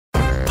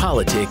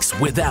politics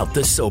without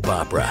the soap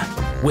opera,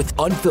 with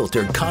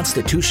unfiltered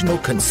constitutional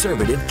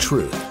conservative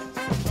truth.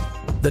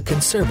 The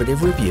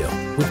Conservative Review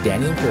with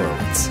Daniel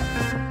Horowitz.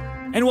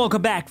 And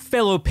welcome back,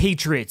 fellow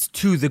patriots,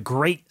 to the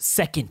great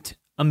second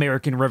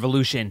American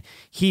Revolution.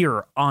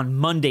 Here on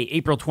Monday,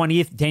 April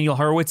 20th, Daniel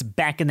Horowitz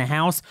back in the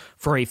house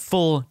for a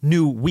full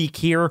new week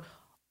here.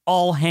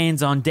 All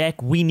hands on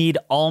deck. We need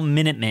all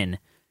Minutemen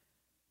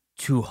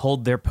to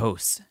hold their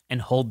posts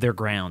and hold their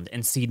ground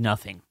and cede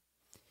nothing.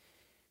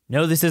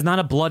 No, this is not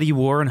a bloody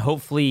war, and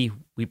hopefully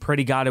we pray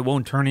to God it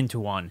won't turn into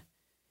one.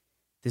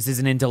 This is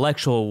an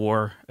intellectual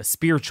war, a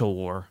spiritual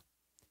war,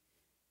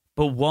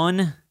 but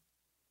one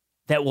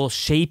that will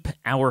shape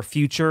our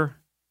future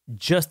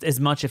just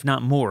as much, if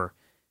not more,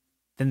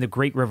 than the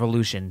Great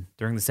Revolution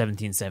during the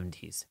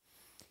 1770s.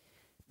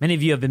 Many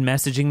of you have been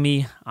messaging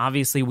me.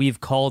 Obviously, we've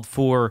called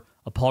for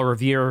a Paul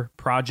Revere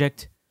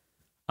project,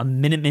 a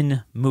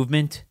Minutemen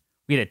movement.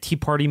 We had a Tea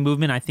Party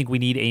movement. I think we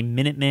need a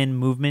Minutemen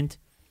movement.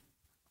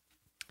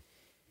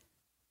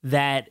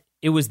 That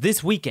it was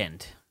this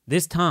weekend,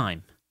 this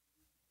time,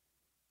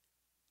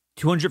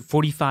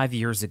 245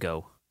 years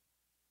ago,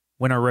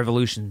 when our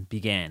revolution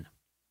began.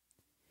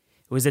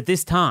 It was at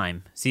this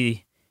time,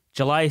 see,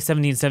 July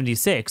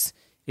 1776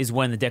 is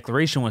when the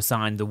Declaration was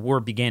signed, the war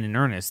began in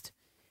earnest.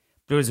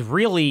 But it was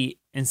really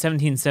in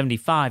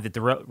 1775 that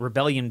the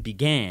rebellion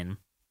began.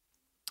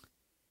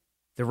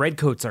 The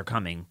Redcoats are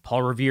coming,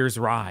 Paul Revere's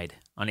ride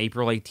on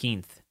April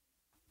 18th.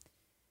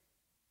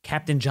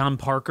 Captain John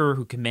Parker,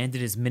 who commanded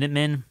his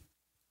Minutemen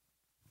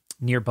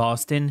near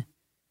Boston,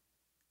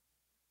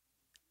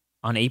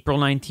 on April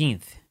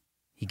 19th,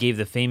 he gave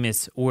the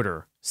famous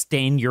order,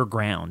 stand your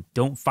ground,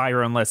 don't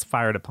fire unless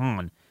fired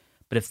upon,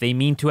 but if they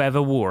mean to have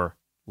a war,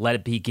 let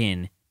it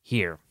begin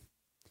here.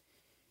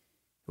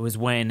 It was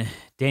when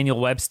Daniel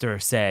Webster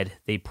said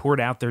they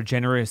poured out their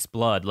generous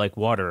blood like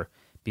water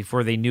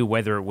before they knew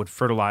whether it would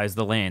fertilize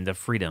the land of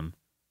freedom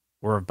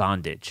or of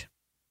bondage.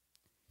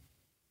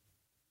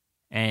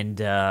 And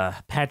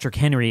Patrick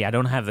Henry, I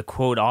don't have the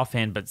quote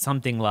offhand, but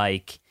something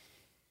like,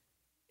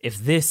 if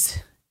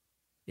this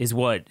is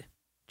what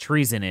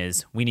treason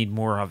is, we need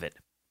more of it.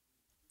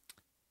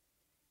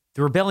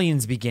 The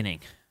rebellion's beginning.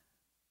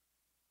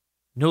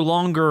 No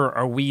longer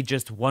are we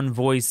just one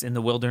voice in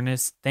the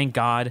wilderness. Thank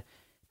God,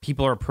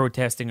 people are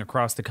protesting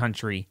across the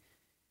country.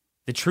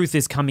 The truth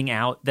is coming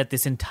out that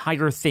this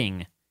entire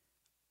thing,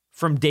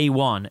 from day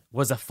one,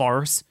 was a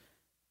farce.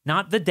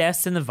 Not the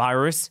deaths and the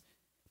virus,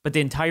 but the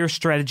entire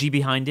strategy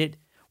behind it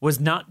was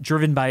not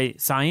driven by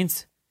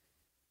science.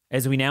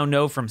 As we now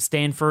know from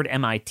Stanford,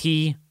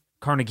 MIT,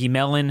 Carnegie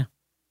Mellon,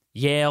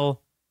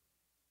 Yale,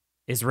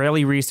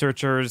 Israeli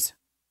researchers,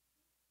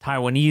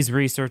 Taiwanese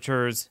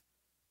researchers,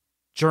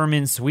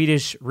 German,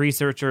 Swedish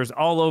researchers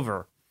all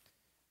over.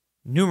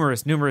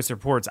 Numerous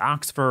reports,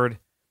 Oxford,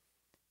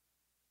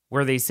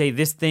 where they say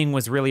this thing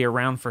was really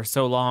around for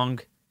so long.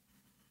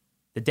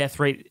 The death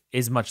rate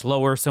is much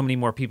lower. So many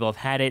more people have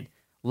had it.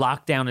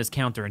 Lockdown is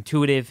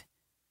counterintuitive.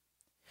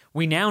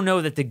 We now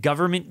know that the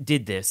government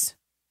did this.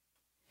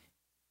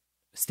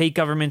 State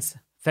governments,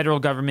 federal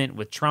government,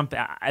 with Trump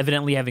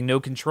evidently having no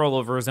control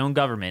over his own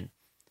government,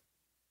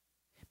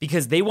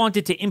 because they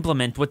wanted to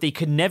implement what they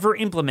could never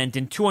implement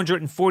in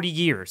 240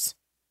 years.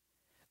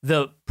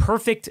 The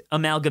perfect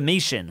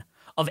amalgamation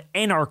of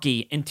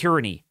anarchy and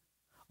tyranny.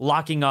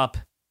 Locking up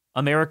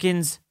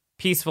Americans,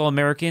 peaceful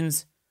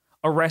Americans,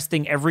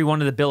 arresting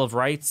everyone in the Bill of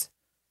Rights,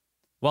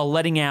 while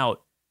letting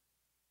out,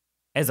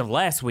 as of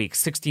last week,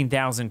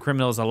 16,000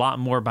 criminals, a lot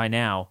more by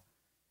now.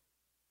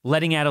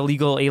 Letting out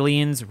illegal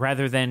aliens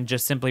rather than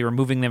just simply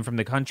removing them from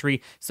the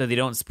country so they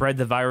don't spread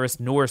the virus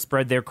nor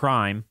spread their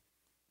crime.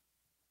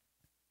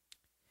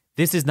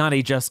 This is not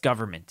a just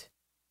government.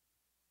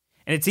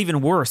 And it's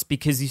even worse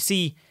because, you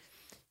see,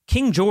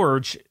 King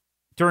George,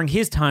 during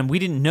his time, we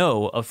didn't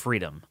know of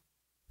freedom.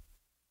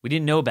 We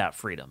didn't know about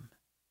freedom.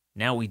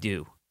 Now we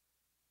do.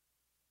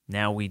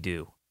 Now we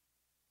do.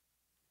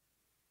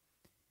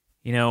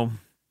 You know,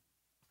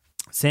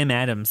 Sam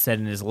Adams said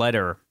in his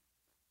letter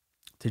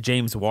to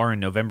James Warren,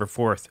 November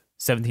 4th,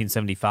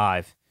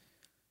 1775,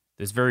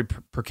 those very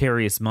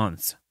precarious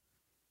months.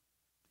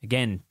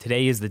 Again,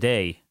 today is the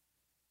day.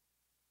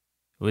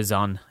 It was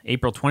on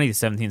April 20th,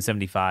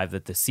 1775,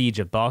 that the siege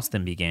of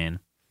Boston began.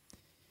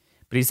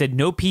 But he said,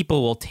 no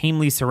people will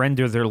tamely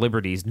surrender their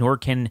liberties, nor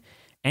can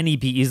any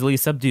be easily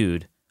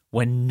subdued,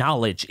 when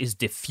knowledge is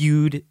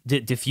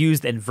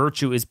diffused and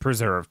virtue is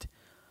preserved.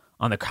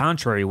 On the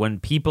contrary, when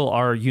people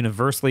are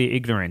universally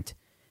ignorant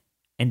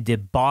and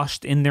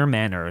debauched in their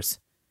manners,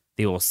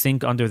 they will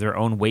sink under their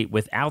own weight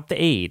without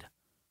the aid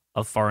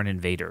of foreign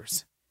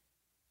invaders.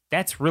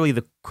 That's really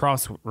the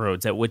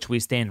crossroads at which we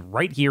stand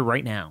right here,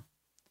 right now.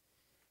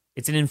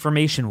 It's an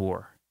information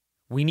war.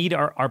 We need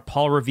our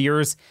Paul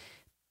Revere's.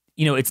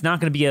 You know, it's not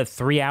going to be a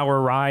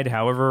 3-hour ride,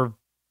 however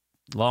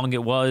long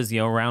it was,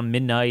 around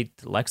midnight,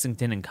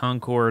 Lexington and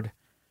Concord.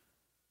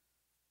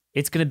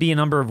 It's going to be a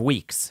number of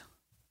weeks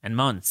and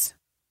months.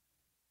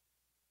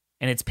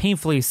 And it's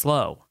painfully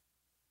slow.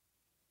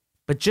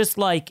 But just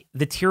like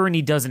the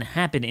tyranny doesn't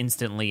happen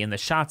instantly and the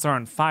shots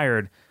aren't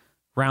fired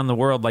around the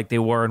world like they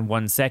were in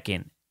 1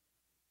 second.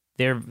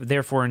 They're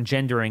therefore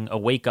engendering a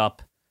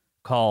wake-up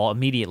call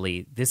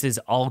immediately. This is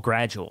all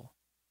gradual.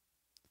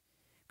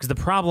 Because the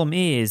problem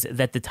is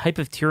that the type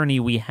of tyranny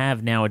we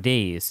have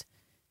nowadays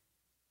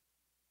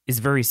is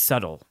very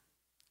subtle.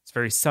 It's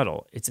very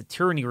subtle. It's a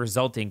tyranny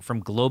resulting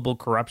from global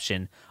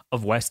corruption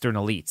of Western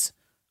elites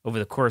over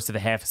the course of a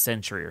half a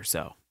century or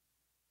so.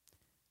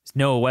 As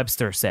Noah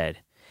Webster said,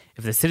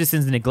 if the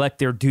citizens neglect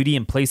their duty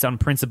and place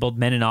unprincipled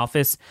men in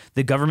office,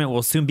 the government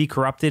will soon be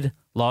corrupted,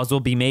 laws will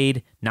be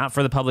made, not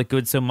for the public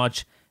good so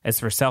much as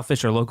for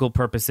selfish or local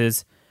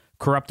purposes.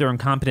 Corrupt or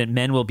incompetent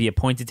men will be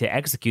appointed to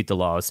execute the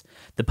laws,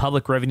 the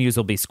public revenues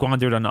will be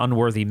squandered on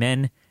unworthy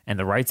men, and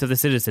the rights of the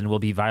citizen will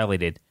be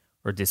violated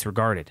or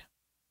disregarded.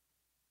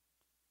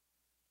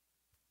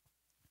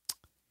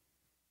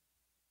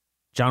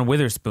 John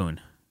Witherspoon,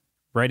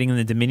 writing in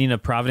The Dominion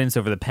of Providence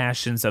over the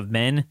Passions of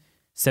Men,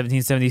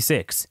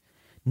 1776,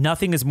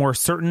 nothing is more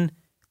certain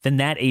than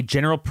that a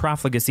general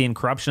profligacy and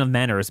corruption of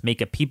manners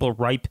make a people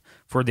ripe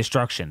for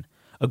destruction.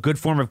 A good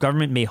form of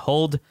government may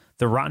hold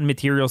the rotten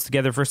materials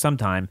together for some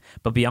time,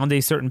 but beyond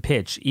a certain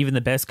pitch, even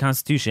the best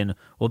constitution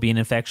will be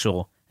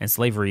ineffectual, and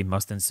slavery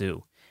must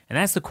ensue. And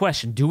that's the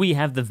question. Do we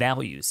have the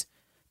values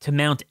to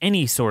mount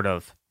any sort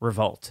of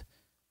revolt?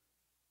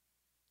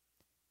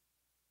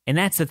 And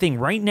that's the thing.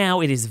 Right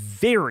now, it is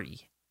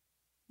very,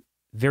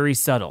 very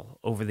subtle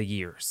over the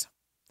years,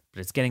 but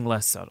it's getting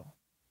less subtle.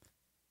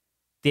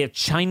 They have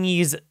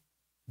Chinese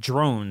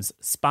drones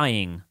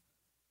spying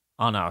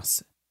on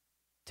us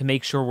to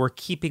make sure we're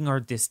keeping our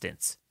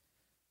distance,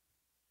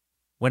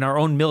 when our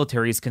own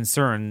military is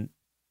concerned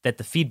that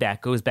the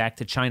feedback goes back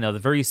to China, the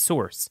very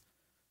source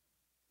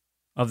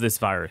of this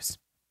virus.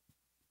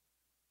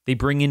 They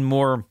bring in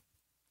more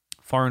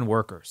foreign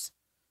workers.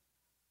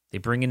 They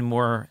bring in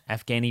more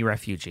Afghani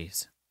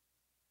refugees,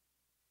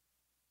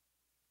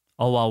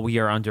 all while we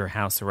are under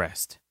house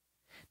arrest.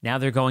 Now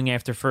they're going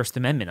after First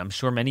Amendment. I'm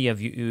sure many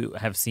of you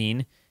have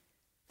seen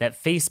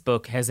that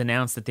Facebook has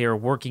announced that they are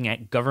working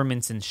at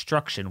government's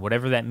instruction,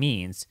 whatever that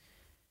means,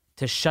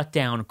 to shut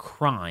down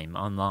crime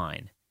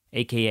online,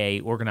 aka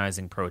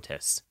organizing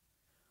protests,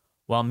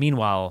 while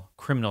meanwhile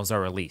criminals are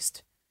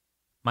released.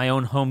 My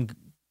own home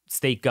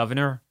state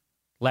governor,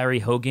 Larry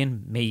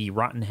Hogan, may he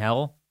rot in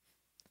hell,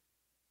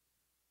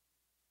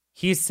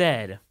 he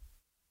said,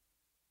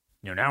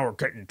 now we're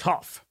getting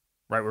tough,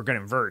 right? We're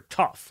getting very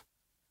tough.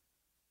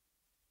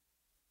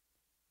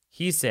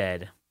 He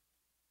said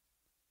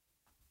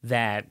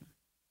that,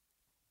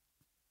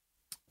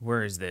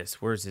 where is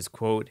this? Where's his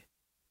quote?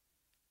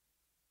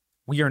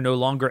 We are no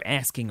longer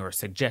asking or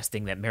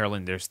suggesting that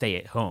Marylanders stay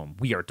at home.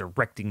 We are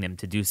directing them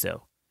to do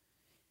so.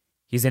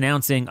 He's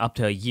announcing up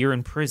to a year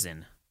in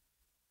prison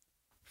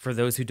for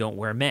those who don't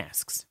wear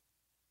masks.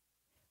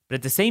 But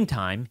at the same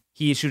time,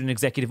 he issued an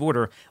executive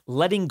order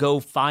letting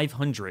go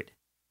 500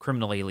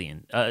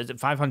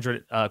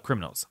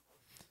 criminals.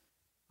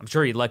 I'm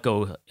sure he'd let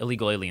go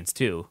illegal aliens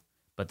too,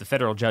 but the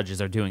federal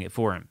judges are doing it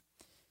for him.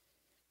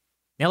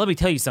 Now, let me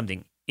tell you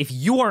something. If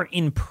you are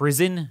in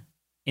prison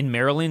in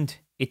Maryland,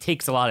 it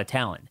takes a lot of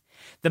talent.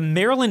 The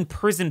Maryland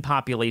prison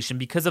population,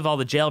 because of all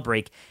the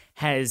jailbreak,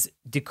 has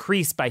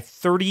decreased by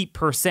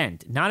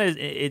 30%. Not as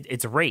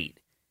its rate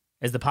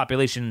as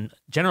the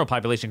general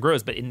population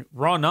grows, but in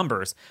raw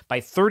numbers,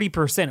 by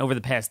 30% over the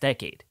past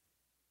decade.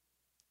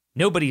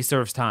 Nobody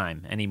serves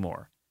time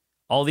anymore.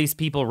 All these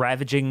people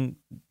ravaging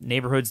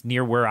neighborhoods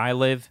near where I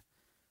live,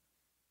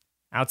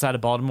 outside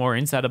of Baltimore,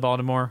 inside of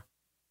Baltimore,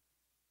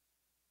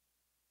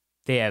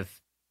 they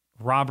have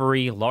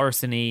robbery,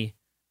 larceny,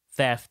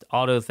 theft,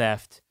 auto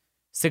theft,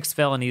 6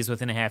 felonies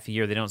within a half a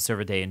year. They don't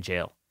serve a day in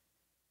jail.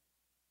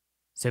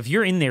 So if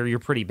you're in there, you're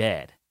pretty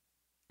bad.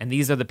 And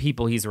these are the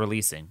people he's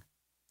releasing.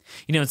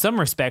 In some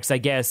respects, I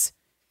guess,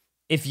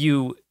 if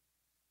you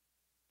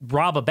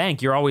rob a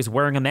bank, you're always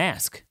wearing a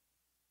mask.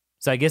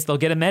 So I guess they'll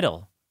get a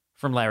medal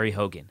from Larry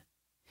Hogan.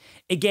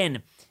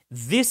 Again,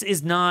 this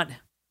is not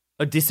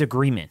a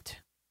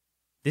disagreement.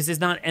 This is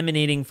not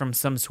emanating from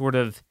some sort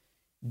of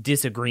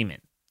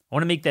disagreement. I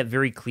want to make that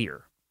very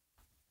clear.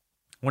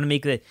 I want to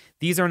make that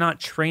these are not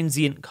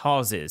transient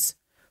causes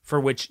for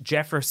which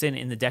Jefferson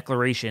in the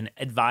Declaration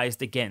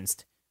advised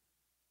against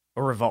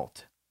a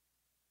revolt.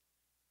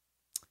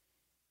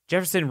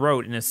 Jefferson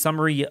wrote in a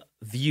summary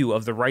view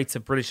of the rights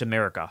of British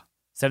America,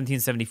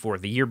 1774,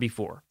 the year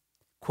before,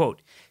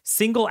 quote,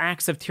 single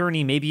acts of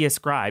tyranny may be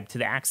ascribed to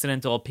the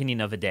accidental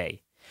opinion of a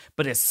day,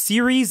 but a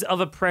series of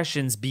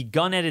oppressions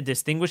begun at a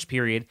distinguished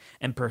period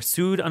and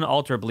pursued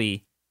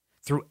unalterably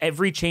through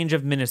every change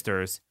of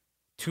ministers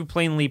too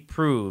plainly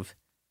prove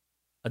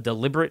a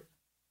deliberate,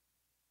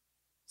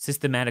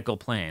 systematical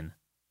plan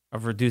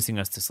of reducing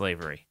us to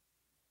slavery.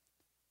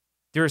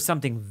 There is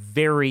something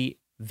very,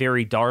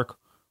 very dark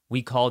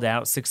we called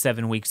out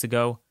 6-7 weeks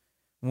ago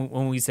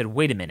when we said,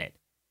 wait a minute,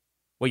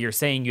 what you're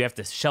saying, you have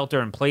to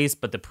shelter in place,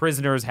 but the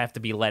prisoners have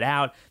to be let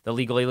out, the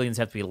legal aliens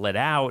have to be let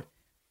out,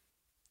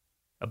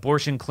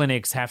 abortion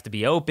clinics have to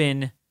be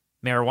open,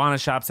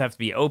 marijuana shops have to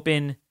be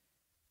open,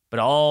 but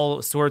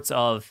all sorts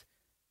of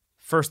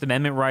First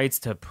Amendment rights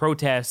to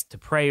protest, to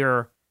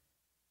prayer,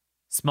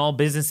 small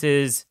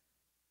businesses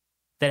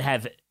that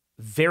have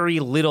very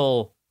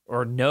little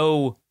or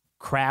no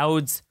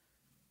crowds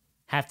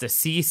have to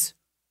cease,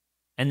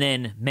 and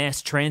then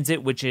mass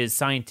transit, which is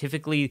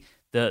scientifically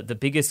the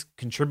biggest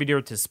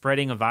contributor to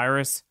spreading a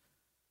virus,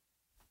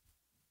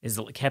 is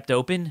kept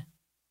open.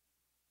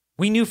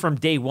 We knew from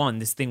day one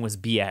this thing was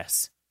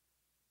BS.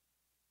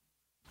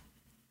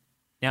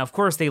 Now, of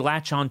course, they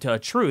latch on to a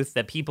truth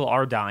that people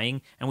are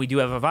dying and we do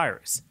have a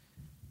virus.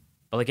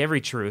 But like every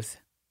truth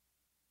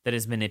that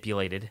is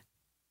manipulated,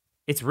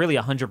 it's really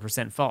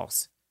 100%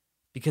 false,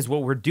 because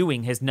what we're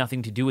doing has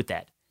nothing to do with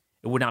that.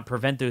 It would not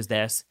prevent those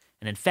deaths.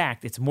 And in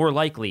fact, it's more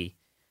likely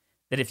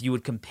that if you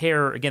would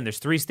compare, again, there's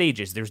 3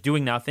 stages. There's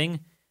doing nothing,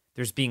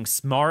 there's being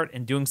smart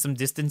and doing some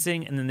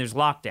distancing, and then there's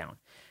lockdown.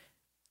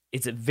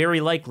 It's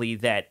very likely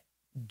that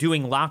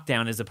doing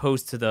lockdown as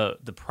opposed to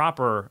the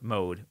proper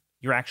mode,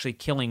 you're actually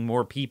killing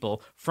more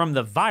people from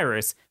the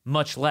virus,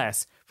 much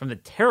less from the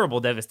terrible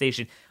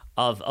devastation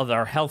of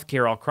our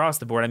healthcare all across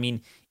the board. I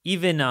mean,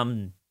 even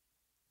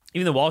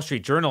the Wall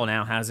Street Journal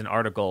now has an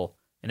article,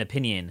 an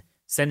opinion,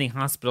 sending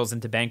hospitals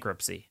into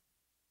bankruptcy.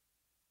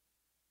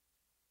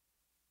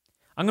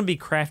 I'm going to be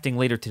crafting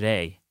later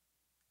today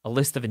a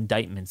list of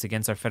indictments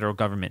against our federal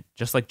government,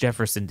 just like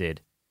Jefferson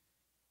did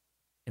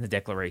in the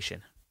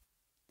Declaration.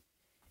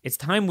 It's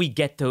time we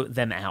get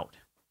them out.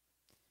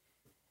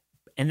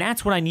 And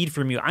that's what I need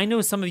from you. I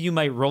know some of you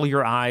might roll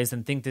your eyes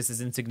and think this is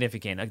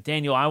insignificant. Like,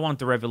 Daniel, I want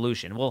the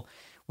revolution. Well,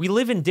 we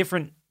live in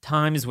different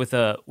times with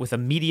a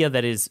media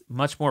that is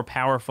much more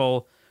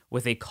powerful,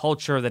 with a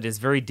culture that is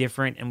very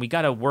different, and we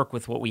got to work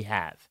with what we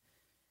have.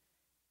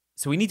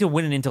 So we need to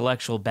win an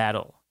intellectual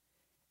battle.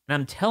 And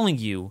I'm telling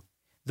you,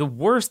 the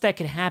worst that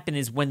could happen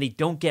is when they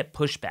don't get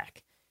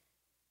pushback.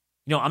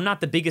 You know, I'm not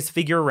the biggest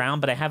figure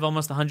around, but I have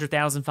almost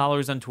 100,000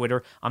 followers on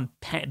Twitter. I'm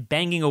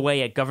banging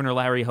away at Governor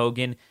Larry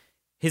Hogan.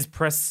 His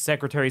press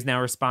secretary is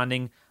now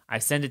responding. I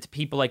send it to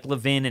people like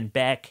Levin and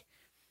Beck,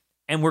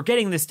 and we're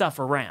getting this stuff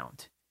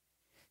around.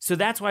 So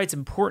that's why it's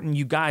important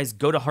you guys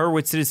go to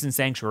Harwood Citizen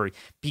Sanctuary,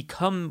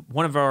 become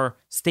one of our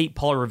state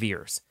Paul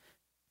Reveres,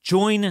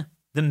 join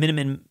the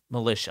Minuteman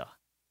Militia.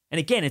 And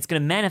again, it's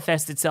going to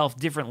manifest itself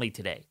differently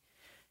today.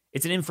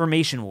 It's an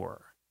information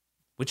war,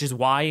 which is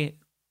why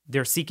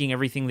they're seeking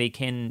everything they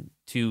can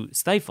to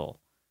stifle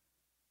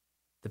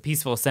the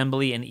peaceful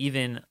assembly and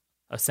even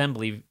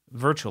assembly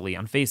virtually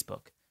on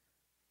Facebook.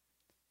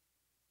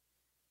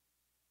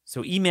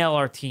 So email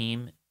our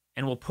team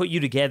and we'll put you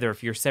together,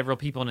 if you're several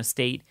people in a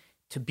state,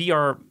 to be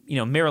our,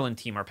 Maryland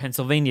team, our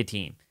Pennsylvania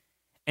team,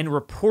 and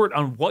report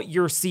on what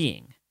you're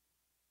seeing.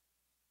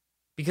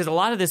 Because a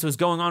lot of this was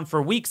going on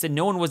for weeks and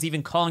no one was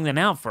even calling them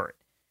out for it.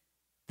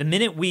 The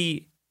minute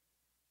we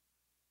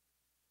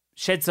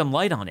shed some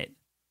light on it,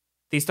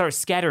 they start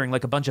scattering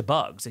like a bunch of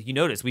bugs. You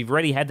notice we've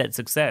already had that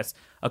success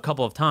a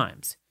couple of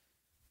times.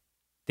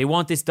 They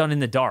want this done in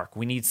the dark.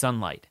 We need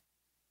sunlight.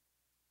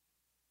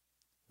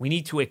 We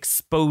need to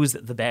expose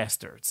the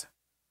bastards.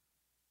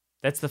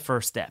 That's the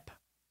first step.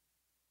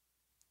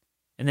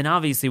 And then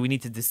obviously we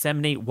need to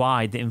disseminate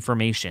wide the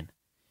information.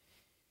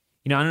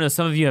 I don't know,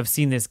 some of you have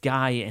seen this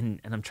guy, and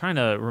I'm trying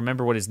to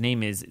remember what his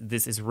name is,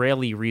 this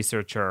Israeli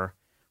researcher.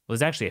 Well,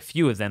 there's actually a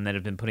few of them that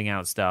have been putting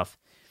out stuff.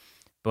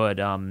 But,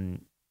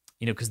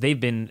 because they've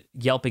been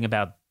yelping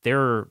about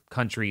their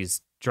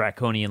country's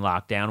draconian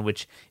lockdown,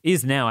 which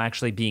is now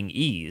actually being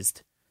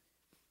eased.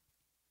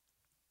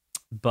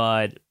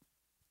 But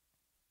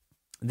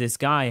this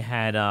guy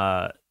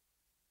had,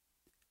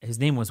 his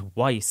name was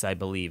Weiss, I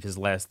believe, his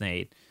last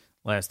name.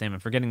 I'm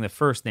forgetting the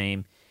first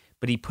name.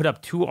 But he put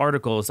up 2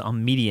 articles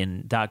on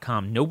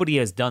Medium.com. Nobody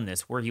has done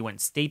this, where he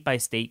went state by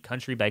state,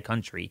 country by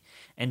country,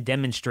 and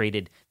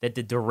demonstrated that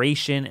the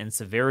duration and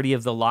severity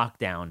of the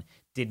lockdown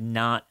did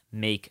not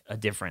make a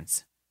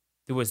difference.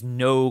 There was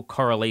no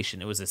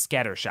correlation. It was a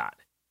scatter shot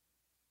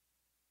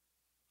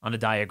on a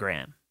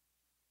diagram.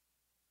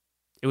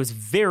 It was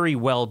very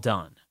well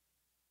done.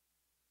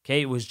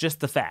 Okay, it was just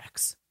the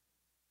facts.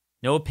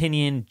 No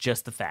opinion,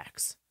 just the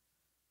facts.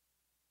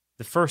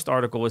 The first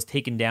article was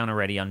taken down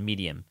already on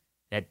Medium.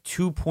 It had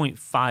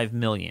 2.5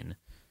 million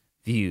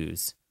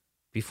views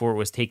before it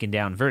was taken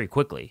down very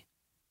quickly.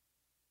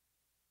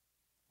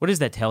 What does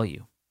that tell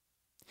you?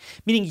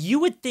 Meaning, you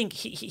would think,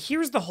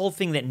 here's the whole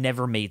thing that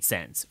never made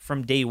sense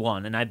from day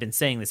one, and I've been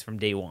saying this from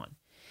day one.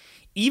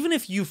 Even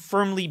if you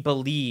firmly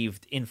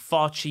believed in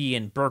Fauci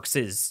and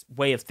Birx's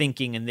way of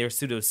thinking and their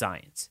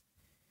pseudoscience,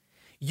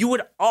 you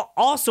would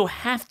also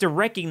have to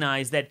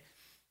recognize that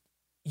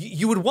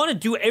you would want to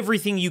do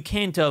everything you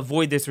can to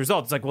avoid this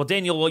result. It's like, well,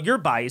 Daniel, you're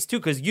biased too,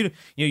 because you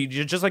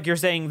just like you're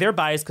saying they're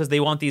biased because they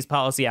want these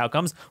policy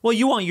outcomes. Well,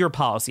 you want your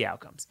policy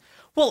outcomes.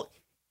 Well,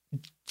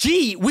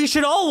 gee, we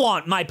should all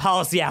want my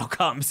policy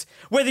outcomes.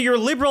 Whether you're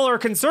liberal or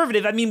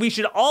conservative, I mean, we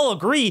should all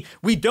agree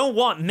we don't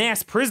want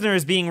mass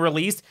prisoners being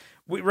released,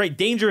 right?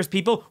 Dangerous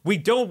people. We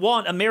don't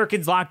want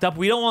Americans locked up.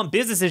 We don't want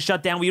businesses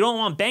shut down. We don't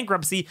want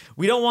bankruptcy.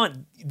 We don't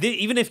want,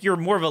 even if you're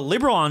more of a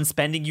liberal on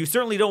spending, you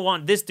certainly don't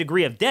want this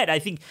degree of debt. I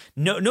think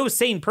no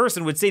sane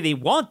person would say they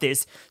want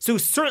this. So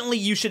certainly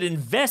you should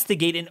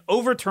investigate and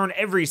overturn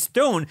every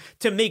stone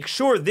to make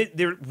sure that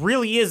there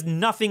really is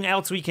nothing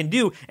else we can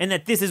do and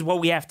that this is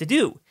what we have to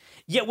do.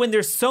 Yet when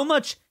there's so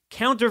much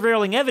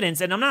countervailing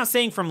evidence, and I'm not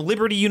saying from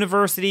Liberty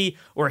University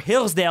or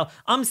Hillsdale,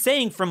 I'm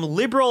saying from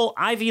liberal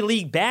Ivy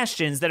League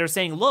bastions that are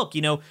saying, look,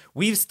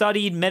 we've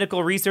studied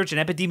medical research and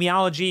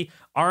epidemiology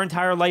our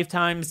entire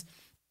lifetimes,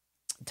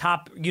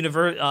 top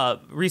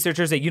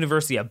researchers at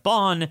University of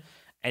Bonn,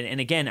 and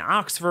again,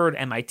 Oxford,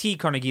 MIT,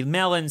 Carnegie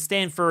Mellon,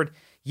 Stanford,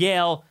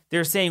 Yale,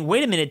 they're saying,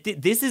 wait a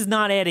minute, this is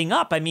not adding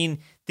up. I mean,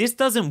 this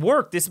doesn't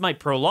work. This might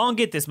prolong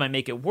it. This might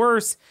make it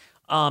worse.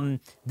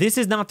 This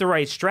is not the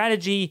right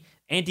strategy.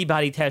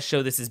 Antibody tests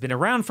show this has been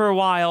around for a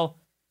while.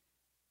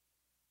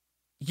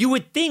 You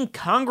would think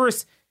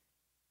Congress,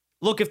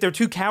 look, if they're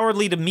too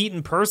cowardly to meet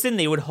in person,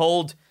 they would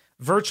hold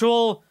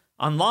virtual,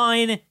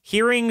 online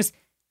hearings,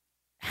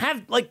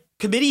 have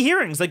committee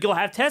hearings. You'll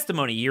have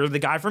testimony. You're the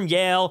guy from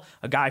Yale,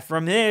 a guy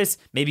from this,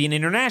 maybe an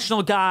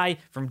international guy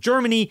from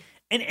Germany,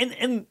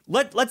 and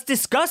let's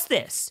discuss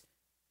this.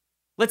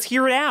 Let's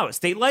hear it out.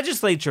 State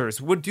legislatures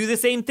would do the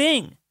same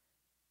thing.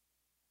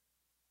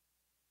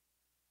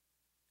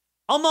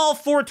 I'm all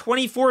for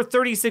 24,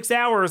 36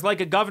 hours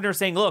like a governor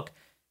saying, look,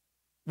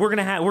 we're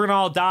going to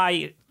all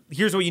die.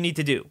 Here's what you need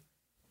to do.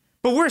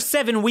 But we're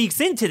 7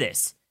 weeks into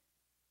this.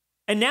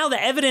 And now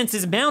the evidence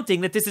is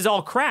mounting that this is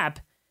all crap.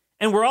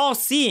 And we're all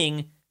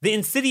seeing the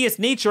insidious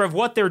nature of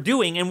what they're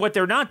doing and what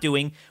they're not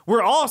doing.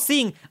 We're all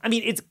seeing, I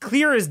mean, it's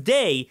clear as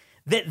day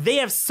that they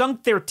have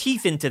sunk their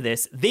teeth into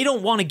this. They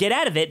don't want to get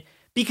out of it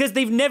because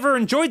they've never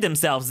enjoyed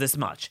themselves this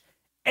much.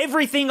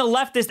 Everything a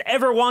leftist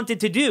ever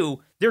wanted to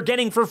do, they're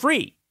getting for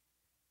free.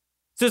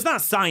 So it's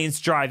not science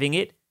driving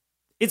it.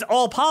 It's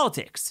all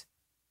politics.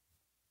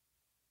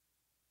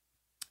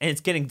 And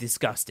it's getting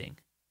disgusting.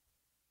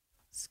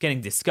 It's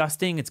getting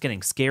disgusting. It's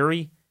getting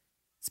scary.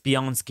 It's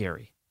beyond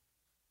scary.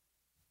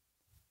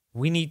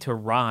 We need to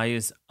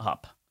rise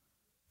up.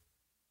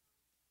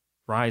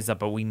 Rise up.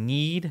 But we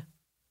need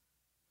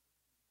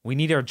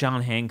our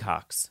John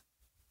Hancocks,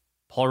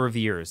 Paul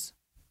Revere's,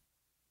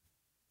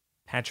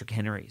 Patrick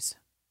Henry's.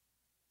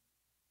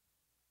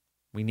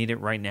 We need it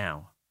right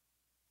now.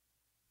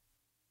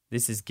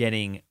 This is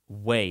getting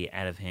way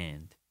out of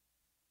hand.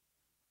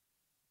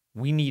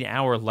 We need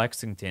our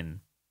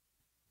Lexington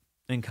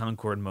and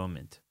Concord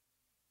moment.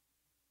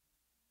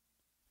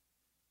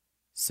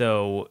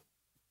 So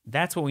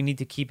that's what we need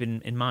to keep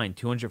in mind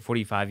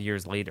 245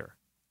 years later.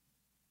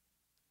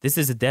 This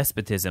is a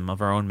despotism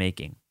of our own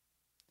making.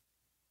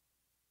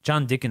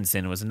 John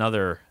Dickinson was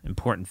another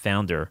important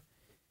founder.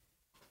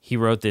 He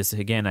wrote this,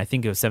 again, I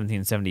think it was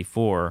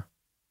 1774.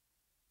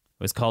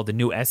 It was called The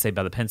New Essay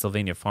by the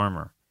Pennsylvania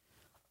Farmer.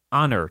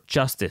 Honor,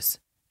 justice,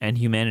 and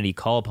humanity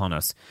call upon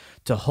us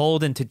to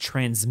hold and to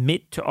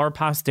transmit to our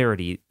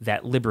posterity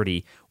that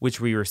liberty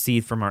which we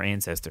received from our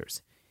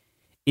ancestors.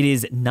 It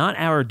is not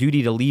our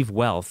duty to leave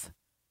wealth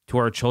to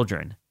our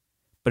children,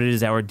 but it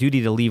is our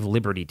duty to leave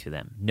liberty to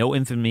them. No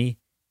infamy,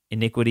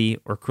 iniquity,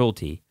 or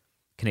cruelty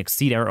can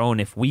exceed our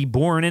own if we,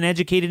 born and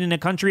educated in a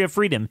country of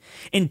freedom,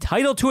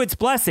 entitled to its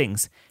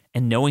blessings,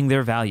 and knowing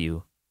their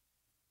value,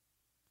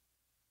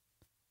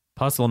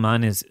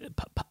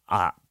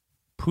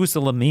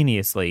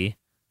 pusillanimously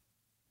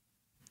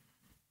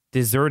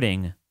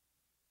deserting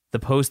the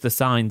post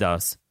assigned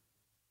us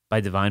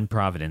by divine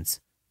providence,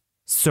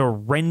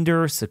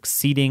 surrender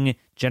succeeding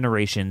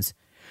generations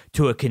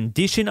to a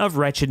condition of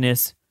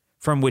wretchedness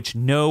from which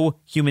no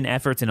human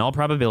efforts in all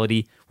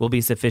probability will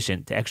be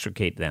sufficient to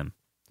extricate them.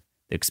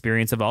 The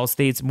experience of all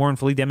states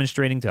mournfully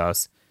demonstrating to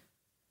us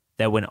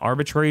that when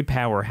arbitrary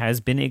power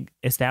has been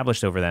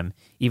established over them,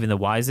 even the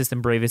wisest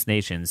and bravest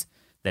nations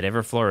that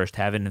ever flourished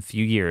have in a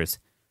few years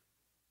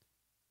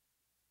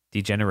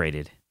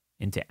degenerated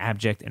into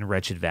abject and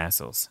wretched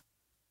vassals.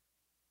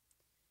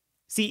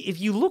 See,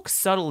 if you look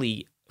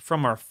subtly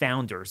from our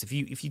founders, if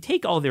you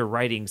take all their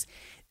writings,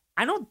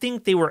 I don't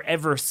think they were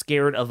ever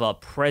scared of a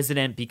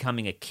president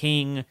becoming a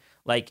king,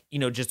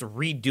 just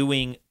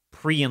redoing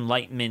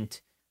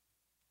pre-Enlightenment,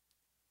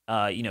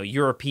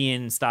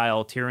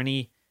 European-style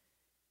tyranny.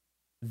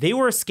 They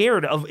were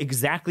scared of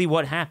exactly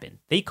what happened.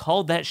 They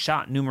called that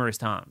shot numerous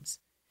times.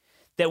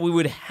 That we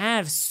would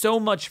have so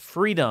much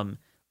freedom,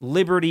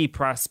 liberty,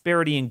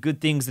 prosperity, and good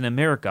things in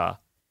America.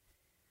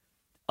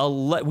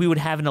 We would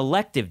have an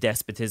elective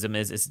despotism,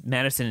 as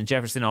Madison and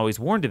Jefferson always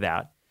warned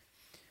about,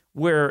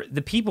 where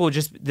the people would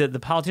the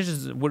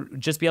politicians would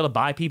just be able to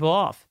buy people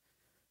off.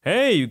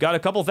 Hey, you got a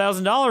couple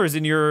 $1,000s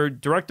in your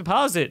direct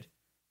deposit,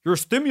 your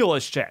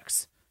stimulus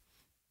checks,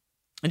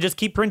 and just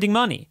keep printing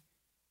money.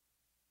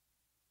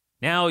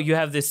 Now you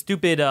have this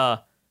stupid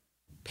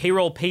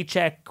payroll,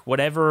 paycheck,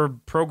 whatever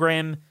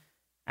program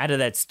out of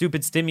that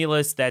stupid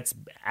stimulus that's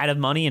out of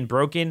money and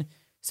broken.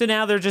 So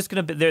now they're just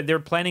going to, they're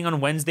planning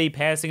on Wednesday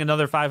passing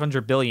another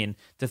 $500 billion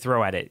to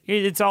throw at it.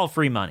 It's all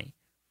free money.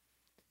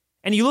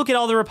 And you look at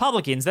all the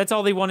Republicans, that's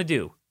all they want to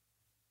do.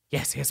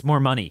 Yes, more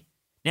money.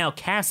 Now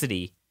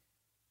Cassidy,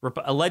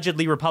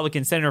 allegedly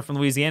Republican senator from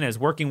Louisiana, is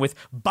working with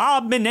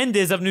Bob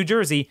Menendez of New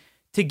Jersey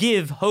to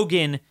give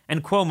Hogan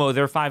and Cuomo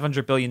their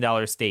 $500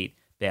 billion state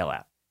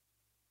bailout.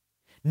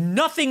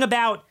 Nothing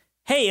about,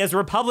 hey, as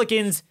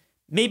Republicans,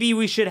 maybe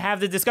we should have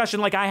the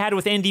discussion like I had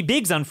with Andy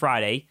Biggs on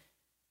Friday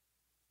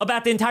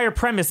about the entire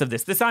premise of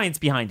this, the science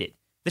behind it,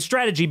 the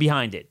strategy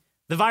behind it,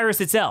 the virus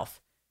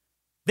itself,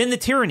 then the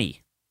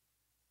tyranny.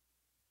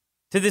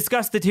 To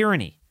discuss the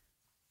tyranny.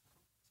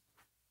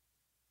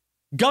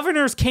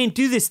 Governors can't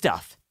do this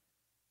stuff.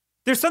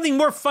 There's something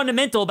more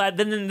fundamental about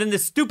than the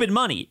stupid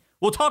money.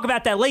 We'll talk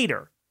about that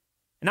later.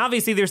 And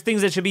obviously there's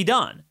things that should be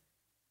done.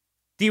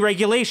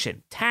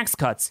 Deregulation, tax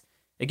cuts.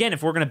 Again,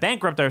 if we're going to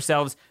bankrupt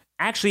ourselves,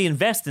 actually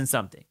invest in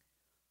something.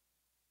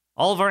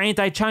 All of our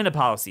anti-China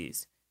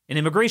policies, an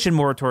immigration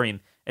moratorium,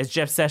 as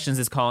Jeff Sessions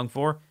is calling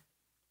for.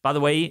 By the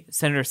way,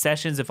 Senator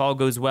Sessions, if all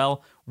goes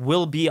well,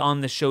 will be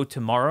on the show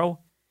tomorrow.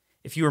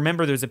 If you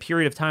remember, there's a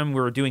period of time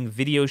we were doing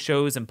video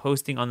shows and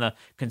posting on the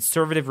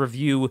Conservative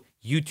Review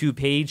YouTube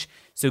page.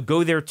 So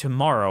go there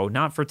tomorrow,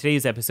 not for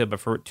today's episode, but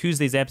for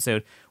Tuesday's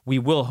episode. We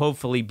will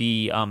hopefully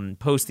be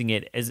posting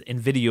it as in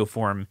video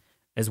form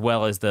as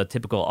well as the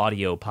typical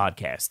audio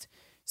podcast.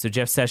 So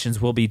Jeff Sessions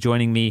will be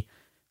joining me.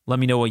 Let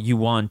me know what you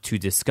want to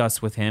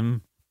discuss with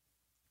him.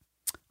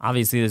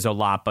 Obviously, there's a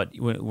lot, but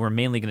we're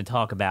mainly going to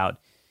talk about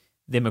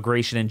the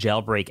immigration and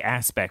jailbreak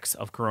aspects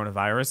of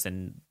coronavirus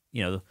and,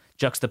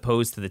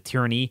 juxtaposed to the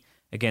tyranny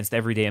against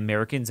everyday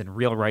Americans and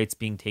real rights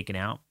being taken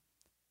out.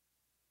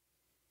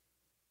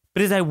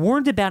 But as I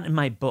warned about in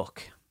my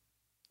book,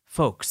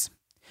 folks,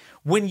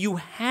 when you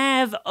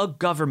have a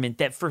government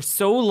that for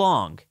so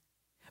long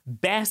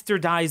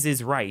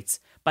bastardizes rights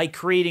by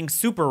creating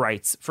super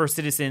rights for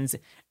citizens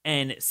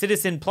and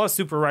citizen plus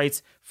super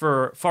rights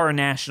for foreign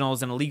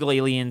nationals and illegal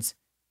aliens,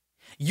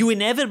 you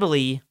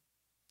inevitably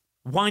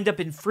wind up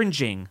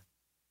infringing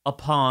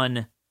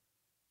upon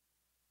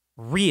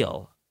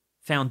real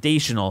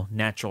foundational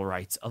natural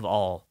rights of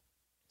all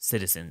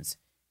citizens,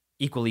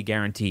 equally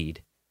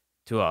guaranteed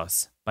to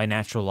us by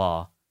natural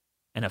law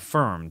and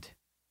affirmed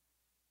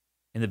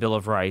in the Bill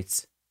of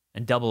Rights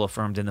and double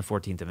affirmed in the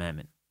 14th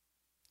Amendment.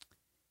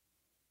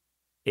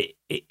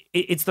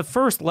 It's the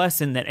first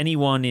lesson that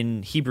anyone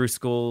in Hebrew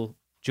school,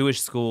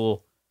 Jewish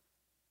school,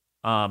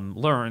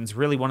 learns,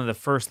 really one of the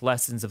first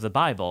lessons of the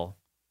Bible,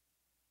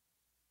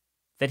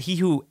 that he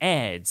who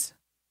adds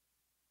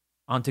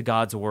onto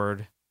God's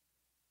word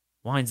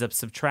winds up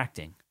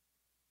subtracting.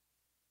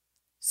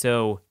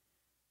 So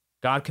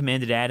God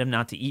commanded Adam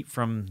not to eat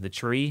from the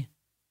tree,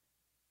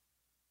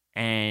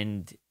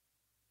 and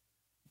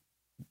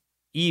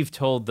Eve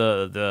told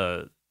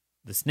the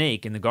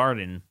snake in the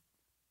garden,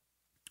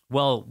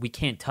 well, we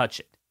can't touch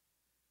it.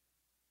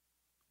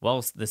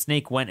 Well, the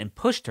snake went and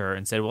pushed her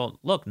and said, well,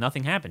 look,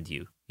 nothing happened to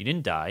you. You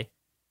didn't die,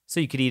 so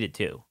you could eat it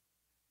too.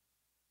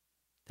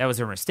 That was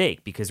her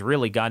mistake, because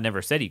really God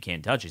never said you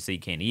can't touch it, so you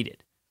can't eat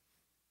it.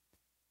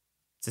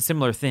 It's a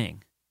similar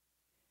thing.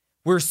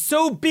 We're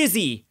so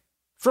busy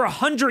for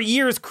 100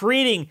 years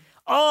creating,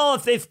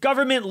 if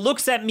government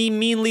looks at me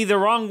meanly the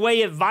wrong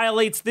way, it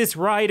violates this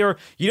right, or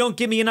you don't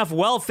give me enough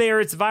welfare,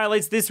 it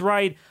violates this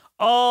right.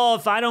 Oh,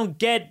 if I don't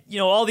get,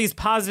 all these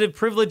positive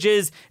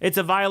privileges, it's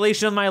a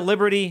violation of my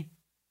liberty.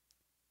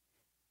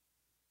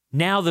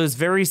 Now those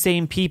very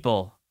same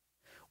people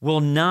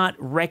will not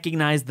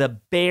recognize the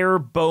bare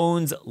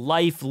bones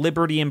life,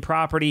 liberty, and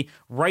property,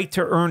 right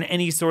to earn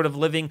any sort of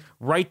living,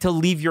 right to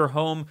leave your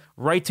home,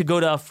 right to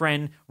go to a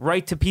friend,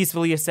 right to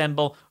peacefully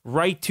assemble,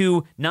 right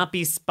to not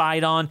be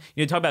spied on.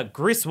 Talk about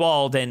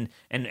Griswold and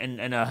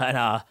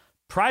a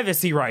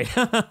privacy right.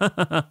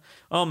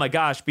 Oh my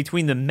gosh,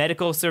 between the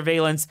medical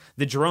surveillance,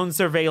 the drone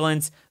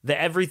surveillance, the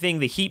everything,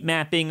 the heat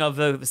mapping of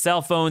the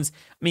cell phones,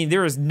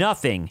 there is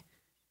nothing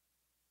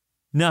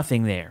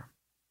there.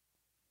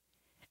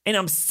 And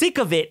I'm sick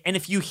of it. And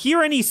if you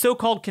hear any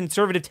so-called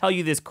conservative tell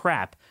you this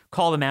crap,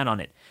 call them out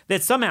on it.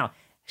 That somehow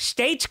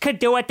states could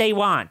do what they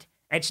want.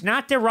 It's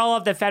not the role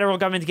of the federal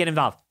government to get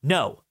involved.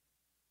 No.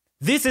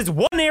 This is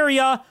one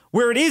area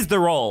where it is the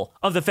role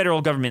of the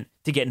federal government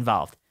to get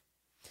involved.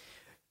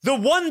 The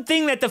one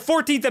thing that the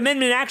 14th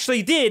Amendment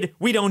actually did,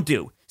 we don't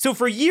do. So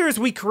for years,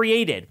 we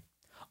created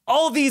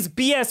all these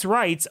BS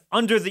rights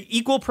under the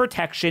equal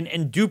protection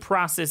and due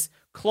process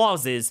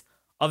clauses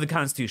of the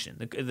Constitution,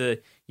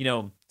 the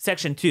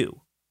Section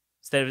 2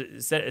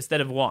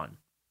 instead of 1.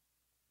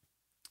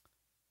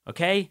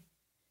 Okay?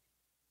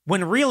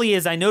 When really,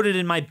 as I noted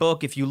in my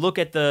book, if you look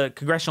at the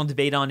congressional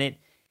debate on it,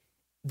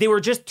 they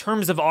were just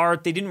terms of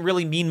art. They didn't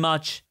really mean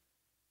much.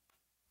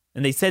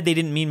 And they said they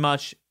didn't mean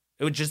much.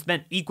 It just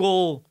meant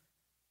equal.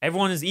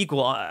 Everyone is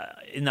equal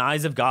in the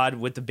eyes of God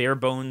with the bare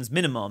bones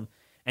minimum.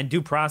 And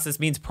due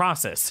process means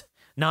process,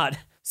 not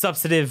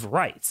substantive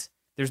rights.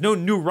 There's no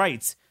new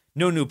rights,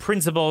 no new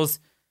principles.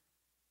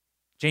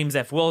 James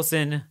F.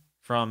 Wilson,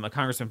 from a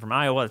congressman from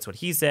Iowa. That's what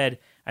he said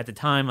at the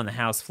time on the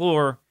House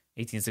floor,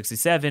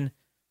 1867.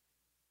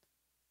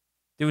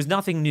 There was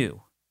nothing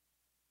new.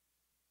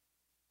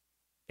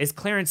 As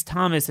Clarence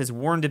Thomas has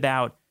warned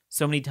about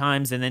so many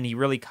times, and then he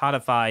really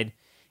codified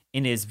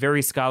in his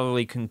very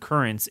scholarly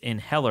concurrence in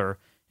Heller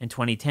in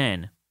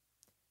 2010,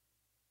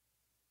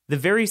 the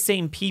very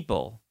same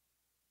people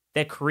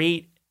that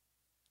create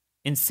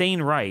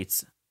insane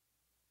rights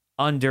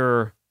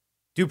under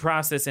due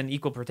process and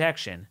equal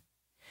protection,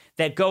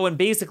 that go and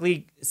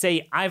basically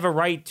say, I have a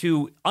right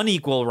to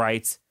unequal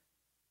rights,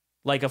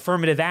 like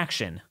affirmative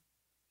action.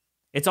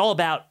 It's all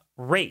about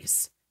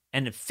race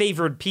and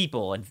favored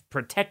people and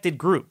protected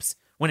groups,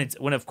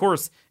 when of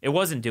course it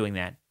wasn't doing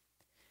that.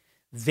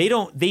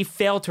 They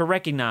fail to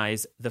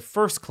recognize the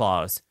first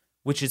clause,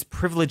 which is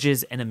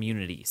privileges and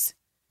immunities.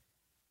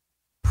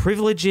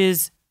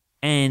 Privileges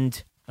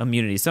and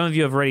immunities. Some of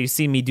you have already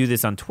seen me do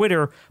this on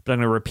Twitter, but I'm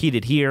going to repeat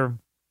it here.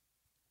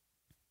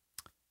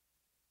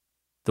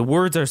 The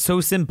words are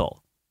so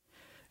simple.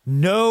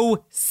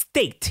 No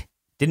state,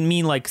 didn't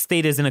mean like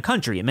state as in a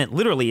country, it meant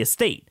literally a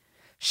state,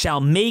 shall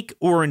make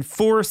or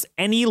enforce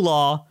any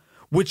law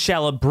which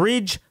shall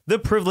abridge the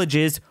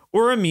privileges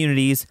or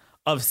immunities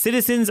of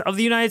citizens of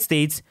the United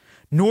States,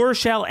 nor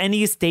shall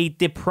any state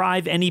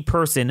deprive any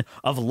person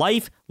of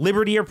life,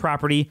 liberty, or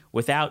property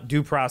without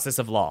due process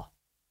of law.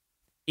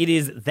 It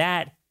is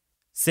that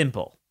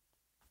simple.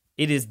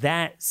 It is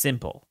that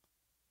simple.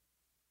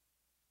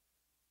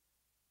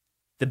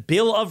 The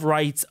Bill of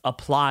Rights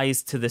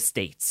applies to the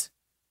states.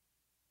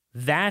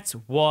 That's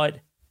what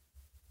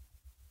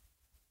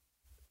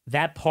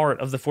that part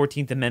of the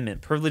 14th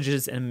Amendment,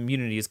 Privileges and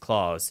Immunities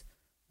Clause,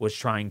 was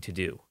trying to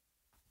do.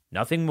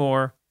 Nothing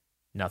more,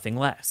 nothing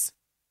less.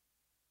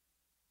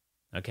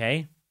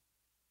 Okay?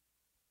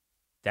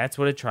 That's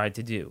what it tried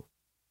to do.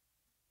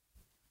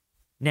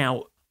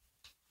 Now,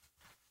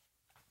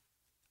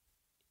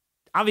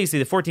 obviously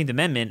the 14th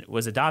Amendment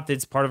was adopted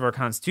as part of our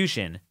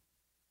Constitution,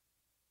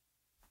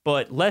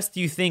 but lest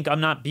you think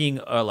I'm not being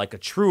like a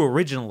true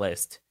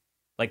originalist,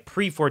 like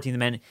pre-14th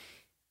Amendment,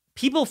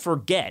 people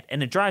forget,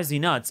 and it drives me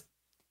nuts,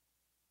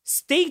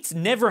 states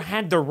never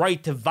had the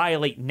right to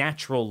violate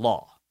natural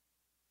law.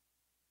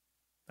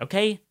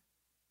 Okay?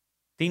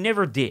 They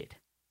never did.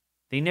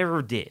 They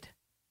never did.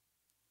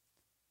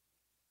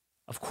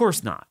 Of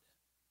course not.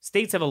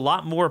 States have a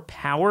lot more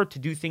power to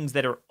do things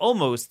that are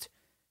almost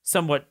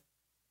somewhat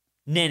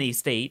nanny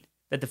state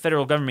that the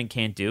federal government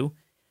can't do,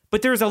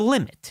 but there's a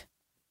limit.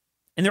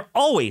 And there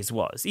always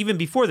was, even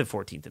before the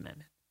 14th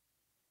Amendment.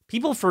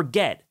 People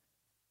forget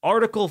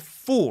Article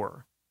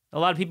 4. A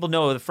lot of people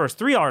know the first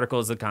 3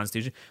 articles of the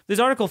Constitution. There's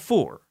Article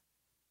 4,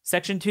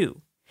 Section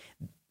 2.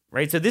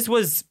 Right? So this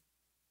was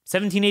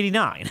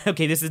 1789.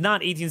 Okay, this is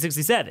not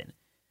 1867.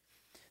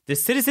 The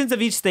citizens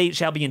of each state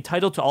shall be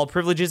entitled to all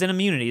privileges and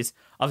immunities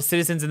of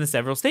citizens in the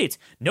several states.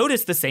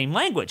 Notice the same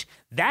language.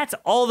 That's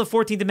all the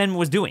 14th Amendment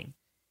was doing.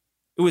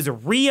 It was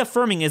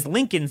reaffirming, as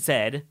Lincoln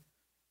said.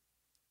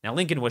 Now,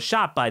 Lincoln was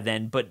shot by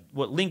then, but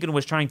what Lincoln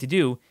was trying to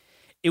do,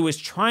 it was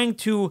trying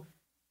to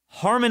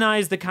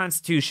harmonize the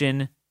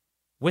Constitution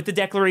with the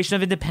Declaration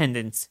of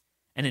Independence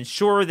and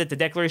ensure that the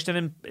Declaration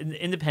of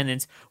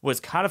Independence was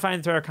codified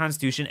into our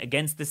Constitution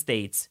against the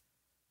states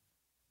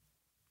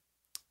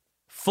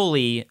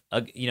fully,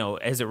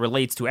 as it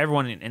relates to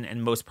everyone,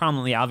 and most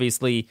prominently,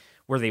 obviously,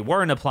 where they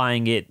weren't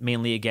applying it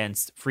mainly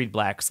against freed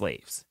black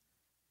slaves.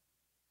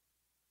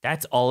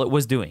 That's all it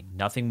was doing.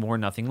 Nothing more,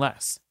 nothing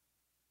less.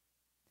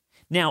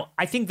 Now,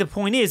 I think the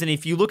point is, and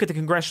if you look at the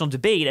congressional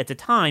debate at the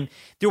time,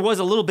 there was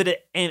a little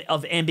bit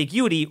of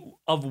ambiguity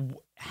of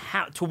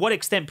how, to what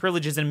extent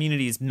privileges and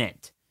immunities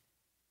meant.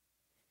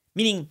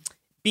 Meaning,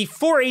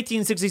 before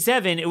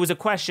 1867, it was a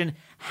question,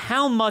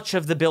 how much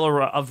of the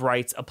Bill of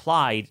Rights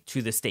applied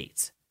to the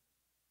states?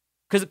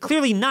 Because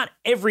clearly not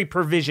every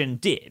provision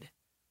did.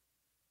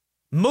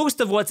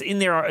 Most of what's in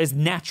there is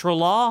natural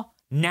law,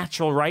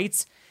 natural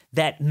rights,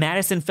 that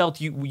Madison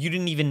felt you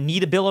didn't even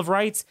need a Bill of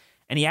Rights,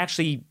 and he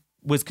actually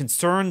was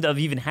concerned of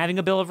even having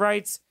a Bill of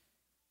Rights.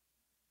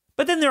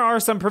 But then there are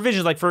some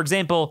provisions, like, for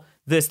example,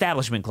 the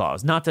Establishment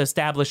Clause, not to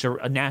establish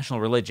a national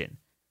religion,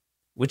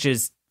 which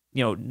is,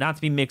 not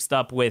to be mixed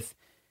up with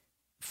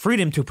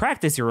freedom to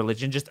practice your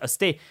religion, just a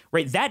state,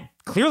 right? That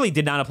clearly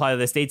did not apply to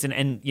the states,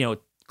 and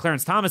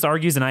Clarence Thomas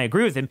argues, and I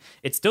agree with him,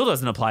 it still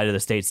doesn't apply to the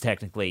states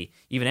technically,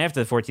 even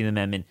after the 14th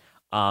Amendment.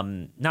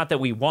 Not that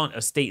we want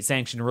a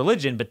state-sanctioned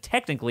religion, but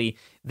technically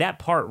that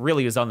part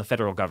really is on the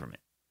federal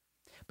government.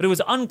 But it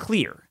was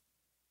unclear.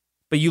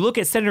 But you look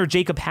at Senator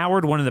Jacob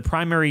Howard, one of the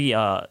primary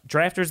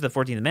drafters of the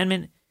 14th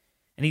Amendment,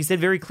 and he said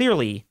very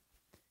clearly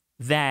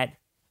that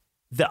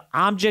the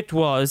object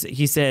was,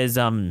 he says,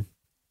 let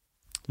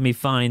me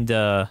find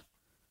the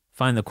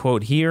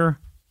quote here.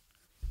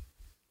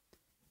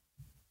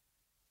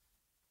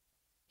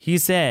 He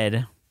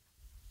said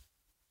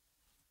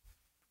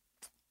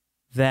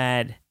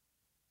that,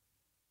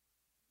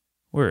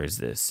 where is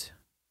this?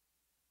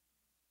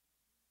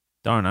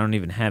 Darn, I don't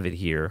even have it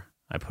here.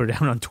 I put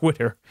it out on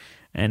Twitter,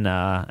 and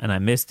I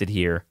missed it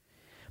here.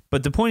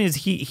 But the point is,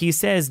 he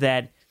says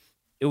that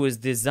it was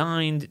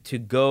designed to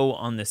go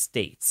on the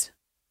states.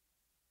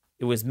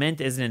 It was meant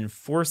as an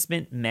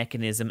enforcement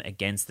mechanism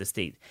against the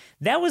state.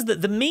 That was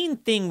the main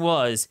thing,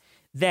 was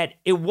that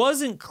it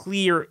wasn't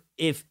clear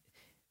if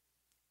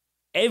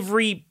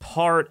every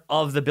part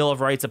of the Bill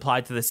of Rights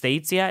applied to the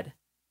states yet.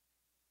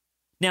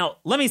 Now,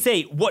 let me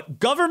say, what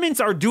governments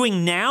are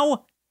doing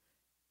now,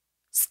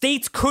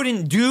 states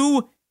couldn't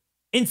do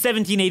in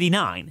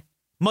 1789,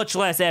 much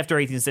less after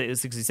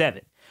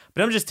 1867.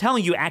 But I'm just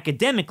telling you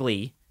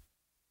academically,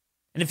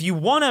 and if you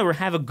want to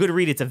have a good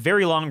read, it's a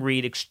very long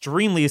read,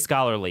 extremely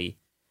scholarly.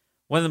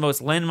 One of the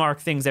most landmark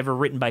things ever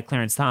written by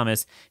Clarence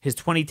Thomas, his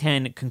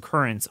 2010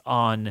 concurrence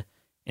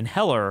in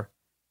Heller,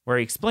 where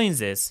he explains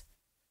this.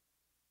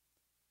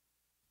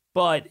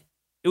 But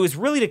it was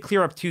really to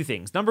clear up two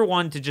things. Number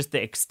one, to just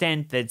the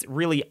extent that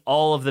really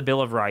all of the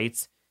Bill of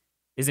Rights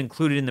is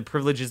included in the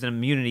privileges and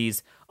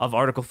immunities of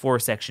Article 4,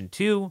 Section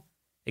 2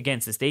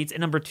 against the states. And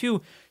number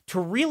two, to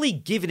really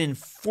give an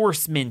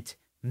enforcement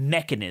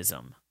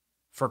mechanism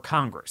for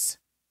Congress.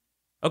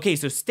 Okay,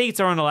 so states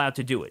aren't allowed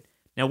to do it.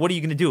 Now, what are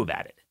you going to do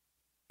about it?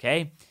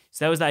 Okay,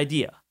 so that was the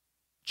idea.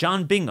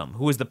 John Bingham,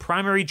 who was the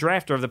primary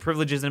drafter of the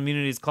Privileges and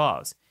Immunities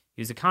Clause,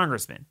 he was a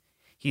congressman.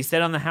 He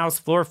said on the House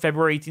floor,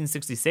 February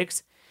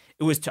 1866,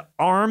 it was to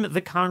arm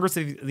the Congress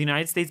of the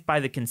United States by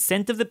the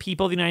consent of the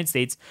people of the United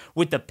States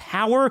with the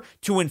power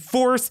to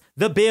enforce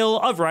the Bill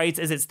of Rights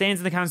as it stands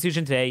in the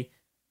Constitution today.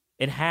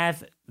 It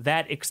hath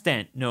that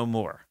extent no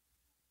more.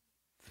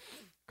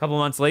 A couple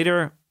months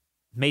later,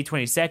 May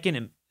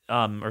 22nd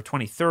or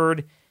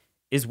 23rd,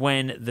 is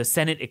when the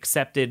Senate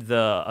accepted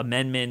the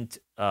amendment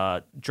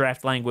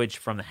draft language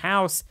from the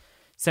House.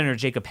 Senator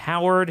Jacob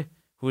Howard,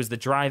 who was the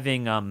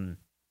driving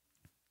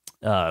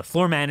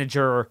floor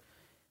manager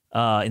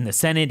in the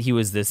Senate, he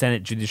was the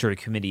Senate Judiciary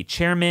Committee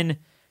chairman.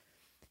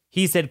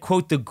 He said,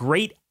 quote, the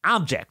great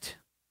object,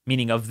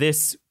 meaning of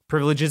this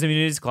Privileges and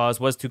Immunities Clause,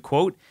 was to,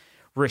 quote,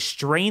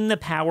 restrain the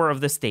power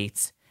of the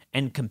states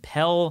and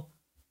compel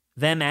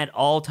them at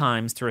all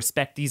times to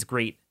respect these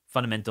great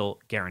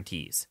fundamental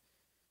guarantees.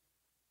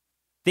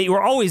 They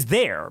were always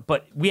there,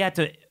 but we had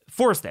to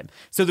force them.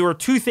 So there were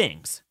two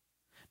things.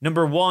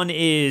 Number one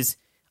is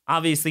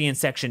obviously in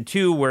Section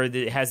 2, where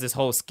it has this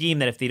whole scheme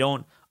that if they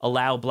don't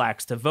allow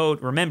blacks to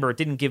vote, remember, it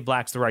didn't give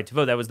blacks the right to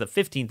vote. That was the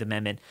 15th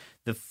Amendment.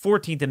 The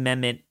 14th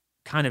Amendment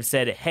kind of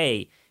said,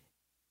 hey,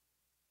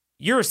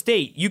 you're a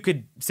state, you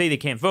could say they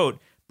can't vote,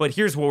 but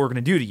here's what we're going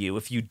to do to you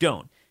if you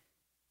don't.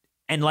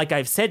 And like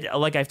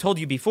I've told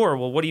you before,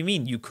 well, what do you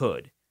mean you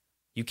could?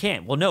 You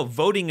can't. Well, no,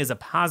 voting is a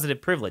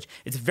positive privilege.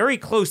 It's very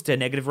close to a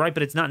negative right,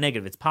 but it's not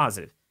negative. It's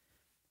positive.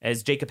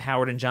 As Jacob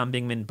Howard and John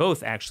Bingham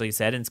both actually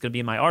said, and it's going to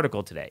be in my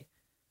article today.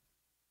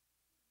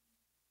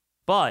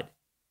 But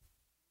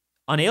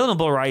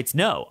unalienable rights,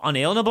 no.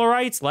 Unalienable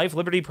rights, life,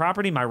 liberty,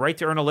 property, my right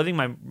to earn a living,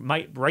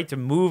 my right to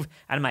move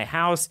out of my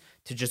house,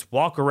 to just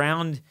walk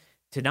around,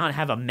 to not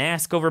have a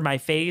mask over my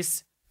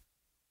face.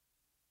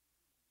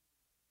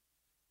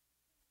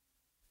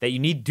 That you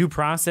need due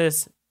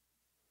process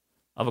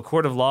of a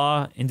court of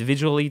law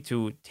individually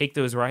to take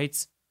those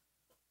rights.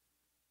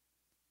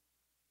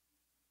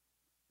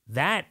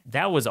 That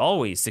was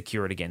always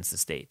secured against the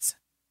states.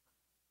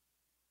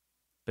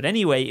 But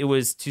anyway, it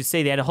was to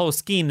say they had a whole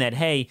scheme that,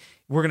 hey,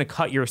 we're going to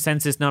cut your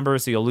census number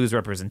so you'll lose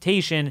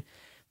representation.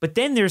 But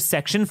then there's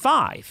Section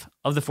 5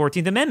 of the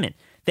 14th Amendment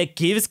that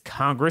gives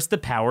Congress the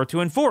power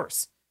to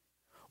enforce.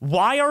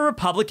 Why are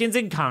Republicans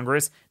in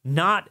Congress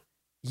not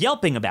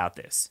yelping about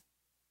this?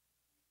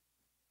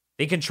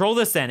 They control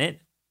the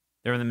Senate.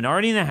 They're in the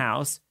minority in the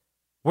House.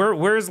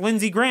 Where's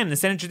Lindsey Graham, the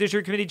Senate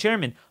Judiciary Committee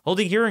chairman,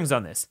 holding hearings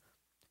on this?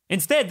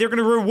 Instead, they're going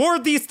to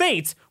reward these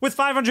states with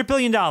 $500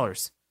 billion.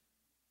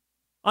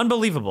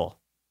 Unbelievable.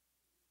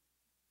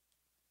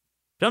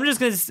 But I'm just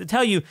going to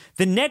tell you,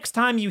 the next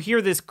time you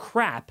hear this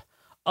crap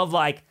of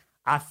like,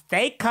 a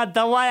state could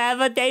do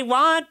whatever they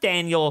want,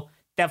 Daniel,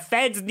 the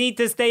feds need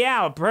to stay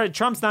out.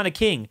 Trump's not a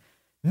king.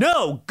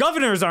 No,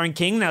 governors aren't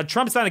king. Now,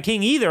 Trump's not a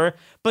king either,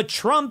 but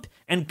Trump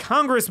and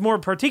Congress more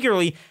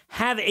particularly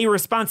have a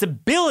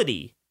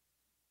responsibility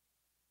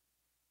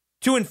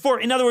to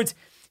enforce. In other words,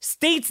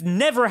 states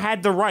never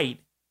had the right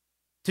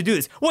to do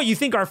this. What, you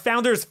think our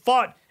founders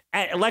fought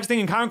at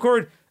Lexington and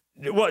Concord?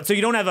 What, so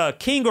you don't have a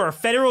king or a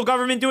federal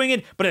government doing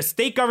it, but a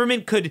state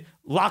government could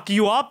lock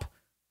you up?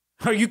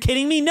 Are you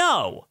kidding me?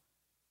 No.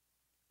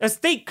 A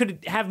state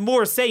could have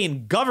more say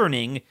in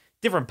governing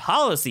different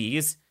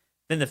policies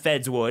than the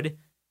feds would,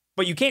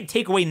 but you can't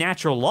take away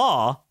natural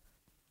law.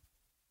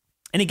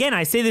 And again,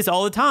 I say this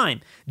all the time.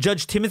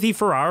 Judge Timothy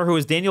Farrar, who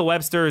is Daniel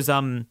Webster's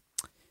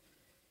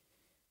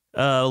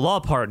law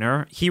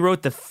partner, he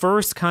wrote the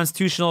first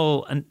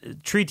constitutional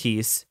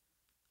treatise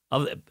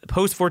of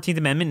post 14th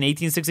Amendment in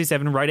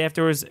 1867, right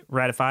after it was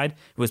ratified.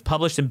 It was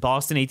published in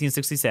Boston,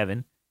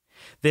 1867.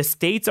 The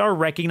states are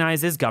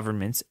recognized as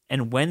governments,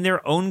 and when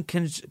their own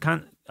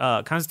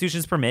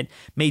constitutions permit,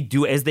 may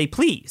do as they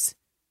please.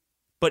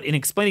 But in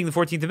explaining the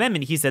 14th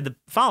Amendment, he said the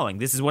following.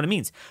 This is what it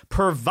means.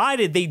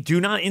 Provided they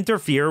do not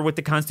interfere with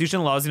the Constitution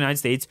and laws of the United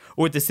States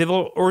or with the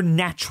civil or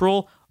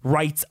natural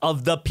rights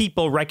of the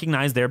people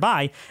recognized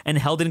thereby and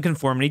held in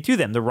conformity to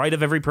them. The right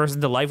of every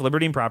person to life,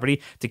 liberty, and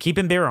property, to keep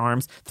and bear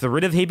arms, to the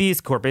writ of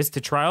habeas corpus,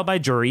 to trial by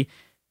jury,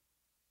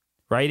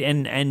 right?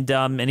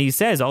 And he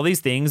says all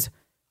these things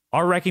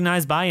are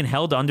recognized by and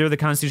held under the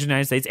Constitution of the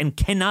United States and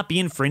cannot be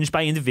infringed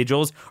by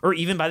individuals or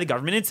even by the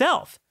government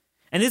itself.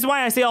 And this is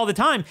why I say all the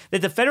time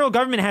that the federal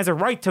government has a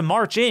right to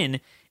march in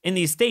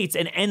these states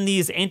and end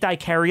these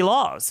anti-carry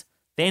laws,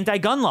 the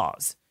anti-gun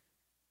laws.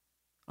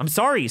 I'm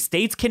sorry,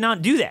 states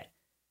cannot do that.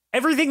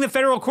 Everything the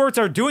federal courts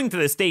are doing to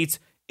the states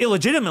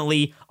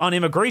illegitimately on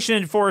immigration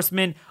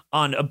enforcement,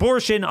 on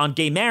abortion, on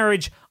gay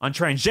marriage, on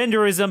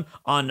transgenderism,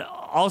 on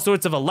all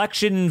sorts of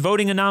election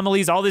voting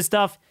anomalies, all this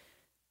stuff,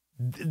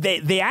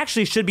 they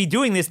actually should be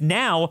doing this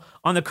now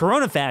on the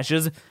corona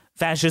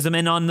fascism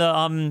and on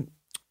the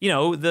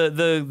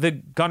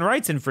the gun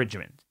rights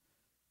infringement.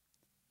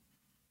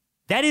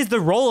 That is the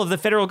role of the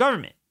federal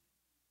government.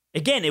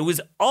 Again, it was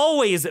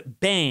always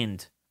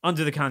banned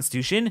under the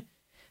Constitution.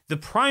 The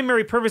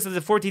primary purpose of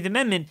the 14th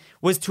Amendment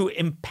was to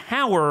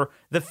empower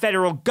the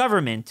federal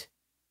government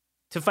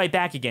to fight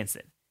back against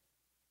it.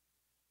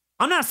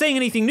 I'm not saying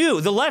anything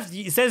new. The left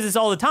says this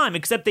all the time,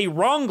 except they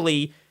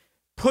wrongly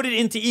put it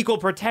into equal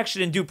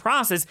protection and due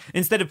process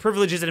instead of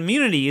privileges and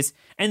immunities,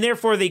 and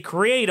therefore they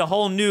create a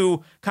whole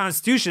new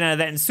constitution out of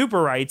that and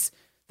super rights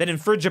that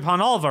infringe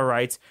upon all of our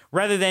rights,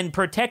 rather than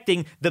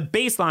protecting the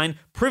baseline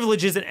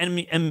privileges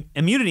and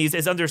immunities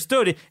as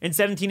understood in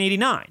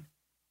 1789.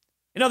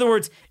 In other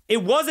words,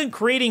 it wasn't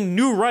creating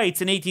new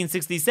rights in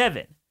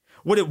 1867.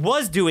 What it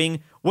was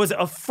doing was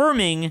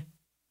affirming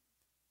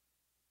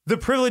the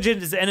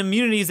privileges and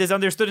immunities as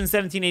understood in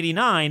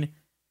 1789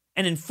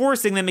 and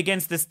enforcing them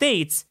against the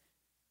states,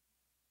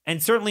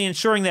 and certainly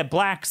ensuring that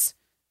blacks,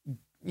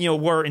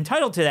 were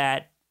entitled to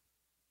that.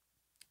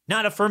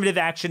 Not affirmative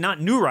action,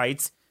 not new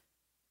rights,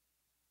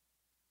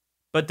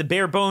 but the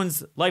bare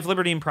bones life,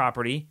 liberty, and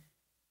property,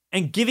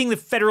 and giving the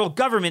federal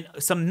government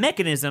some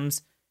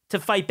mechanisms to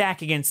fight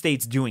back against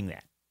states doing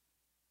that.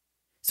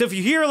 So if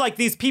you hear like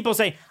these people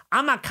say,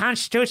 I'm a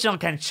constitutional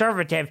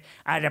conservative,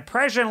 the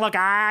president, look,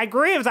 I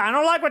agree with that. I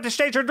don't like what the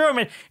states are doing,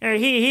 but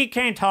he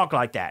can't talk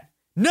like that.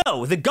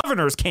 No, the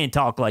governors can't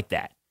talk like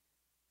that.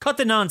 Cut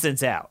the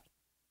nonsense out.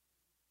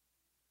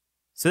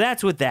 So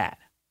that's with that.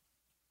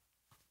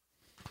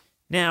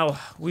 Now,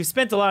 we've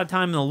spent a lot of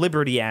time in the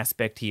liberty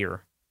aspect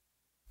here,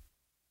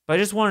 but I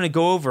just wanted to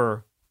go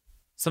over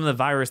some of the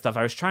virus stuff.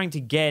 I was trying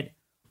to get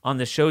on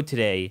the show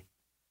today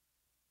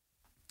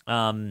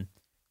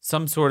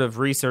some sort of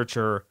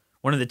researcher,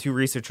 one of the two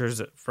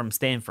researchers from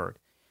Stanford.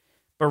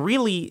 But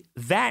really,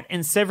 that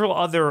and several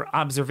other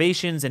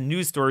observations and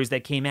news stories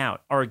that came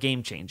out are a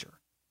game changer.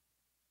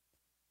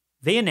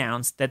 They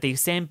announced that they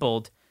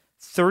sampled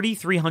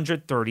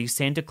 3,330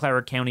 Santa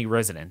Clara County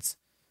residents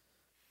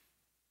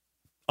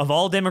of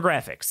all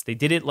demographics. They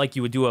did it like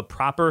you would do a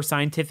proper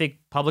scientific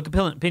public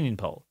opinion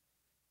poll.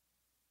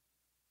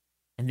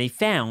 And they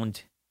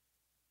found,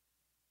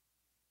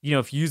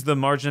 if you use the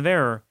margin of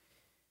error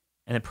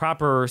and the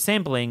proper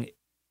sampling,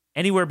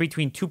 anywhere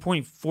between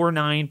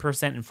 2.49%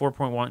 and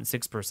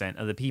 4.16%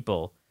 of the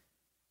people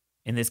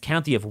in this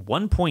county of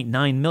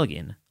 1.9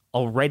 million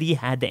already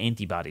had the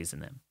antibodies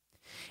in them.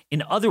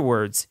 In other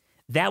words,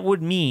 that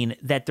would mean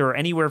that there are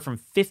anywhere from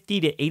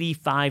 50 to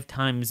 85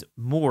 times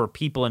more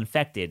people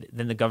infected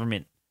than the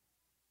government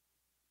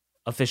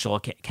official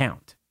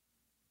count.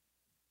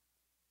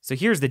 So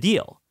here's the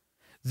deal.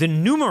 The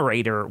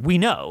numerator, we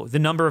know, the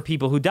number of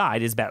people who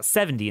died is about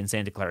 70 in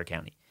Santa Clara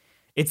County.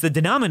 It's the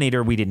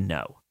denominator we didn't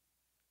know.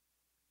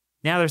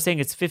 Now they're saying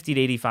it's 50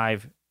 to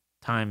 85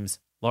 times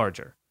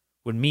larger.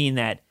 Would mean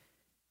that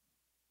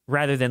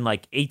rather than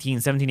like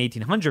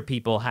 1,800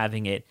 people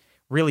having it,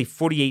 really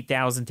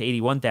 48,000 to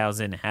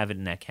 81,000 have it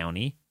in that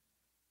county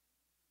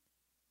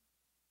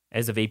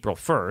as of April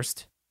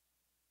 1st.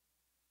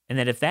 And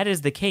that if that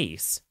is the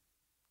case,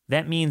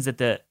 that means that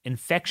the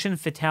infection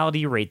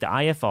fatality rate, the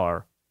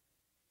IFR,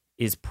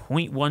 is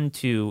 0.12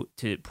 to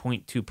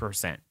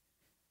 0.2%.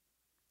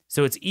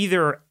 So it's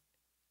either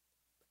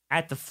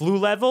at the flu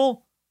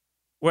level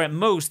or at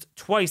most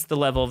twice the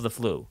level of the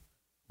flu,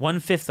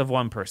 1/5 of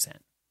 1%,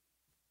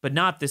 but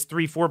not this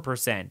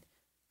 3-4%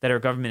 that our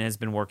government has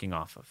been working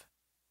off of.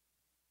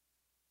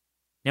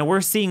 Now,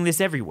 we're seeing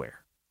this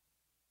everywhere.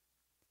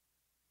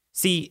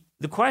 See,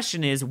 the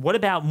question is, what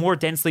about more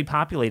densely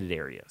populated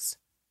areas?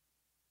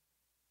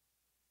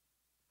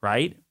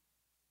 Right?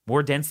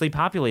 More densely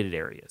populated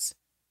areas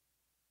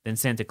than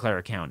Santa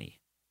Clara County,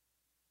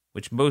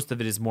 which most of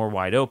it is more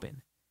wide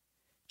open.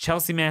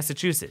 Chelsea,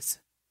 Massachusetts.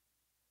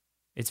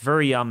 It's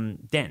very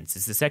dense.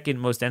 It's the second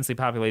most densely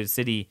populated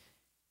city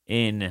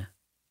in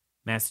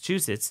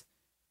Massachusetts.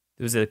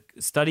 There was a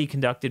study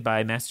conducted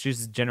by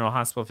Massachusetts General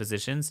Hospital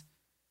physicians.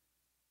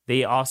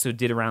 They also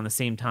did around the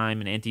same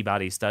time an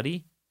antibody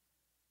study.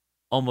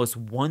 Almost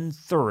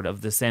 1/3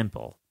 of the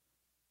sample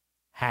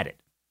had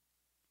it.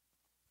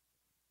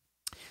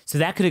 So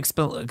that could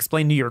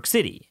explain New York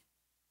City,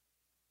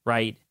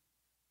 right?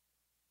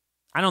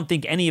 I don't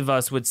think any of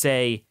us would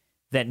say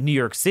that New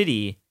York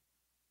City,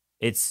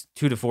 it's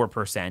 2 to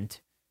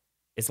 4%.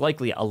 It's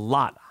likely a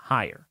lot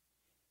higher.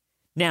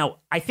 Now,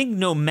 I think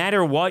no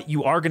matter what,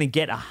 you are going to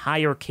get a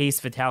higher case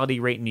fatality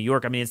rate in New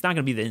York. I mean, it's not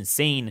going to be the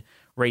insane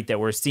rate that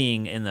we're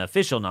seeing in the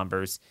official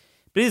numbers,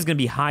 but it is going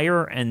to be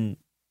higher. And,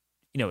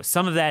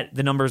 some of that,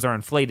 the numbers are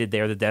inflated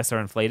there. The deaths are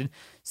inflated.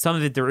 Some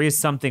of it, there is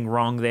something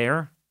wrong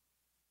there.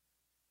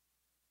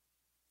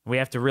 We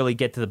have to really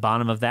get to the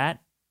bottom of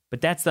that.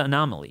 But that's the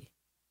anomaly.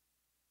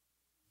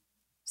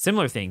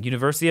 Similar thing,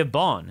 University of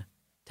Bonn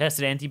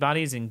tested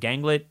antibodies in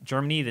Ganglet,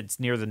 Germany, that's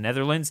near the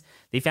Netherlands.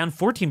 They found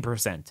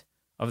 14%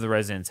 of the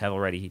residents have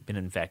already been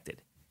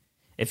infected.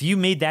 If you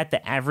made that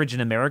the average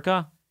in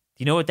America,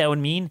 do you know what that would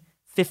mean?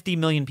 50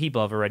 million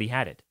people have already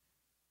had it.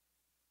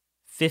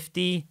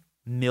 50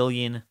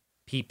 million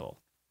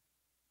people.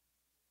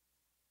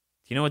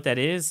 Do you know what that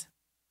is?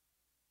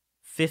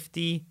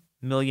 50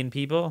 million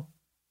people?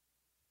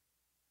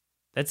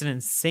 That's an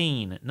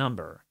insane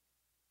number.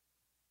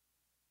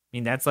 I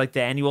mean, that's like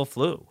the annual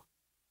flu.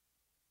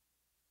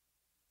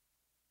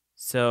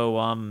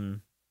 So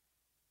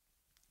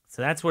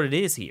that's what it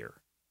is here.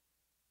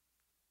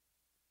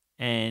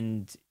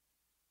 And,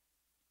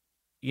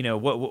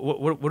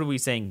 what are we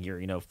saying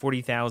here?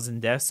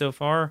 40,000 deaths so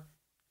far.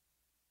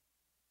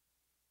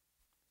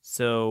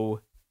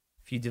 So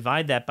if you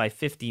divide that by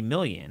 50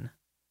 million,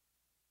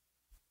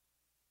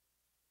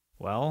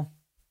 well,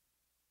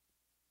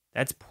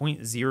 that's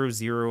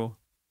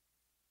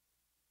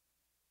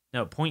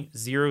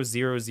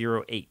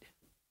 0.0008.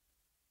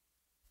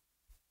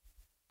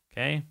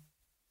 Okay.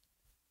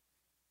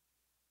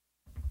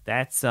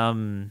 That's,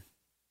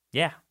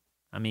 yeah.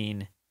 I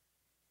mean,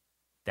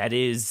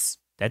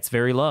 that's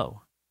very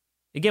low.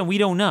 Again, we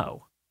don't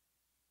know.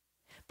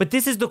 But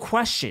this is the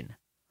question.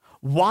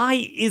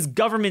 Why is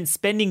government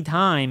spending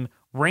time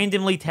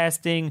randomly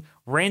testing,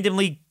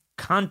 randomly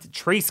they're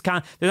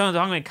not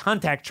talking about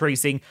contact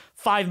tracing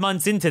 5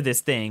 months into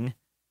this thing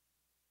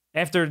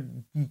after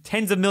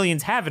tens of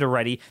millions have it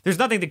already? There's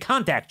nothing to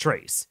contact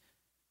trace.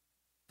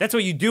 That's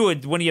what you do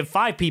when you have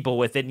 5 people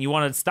with it and you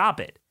want to stop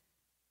it.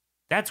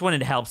 That's when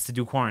it helps to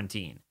do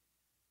quarantine.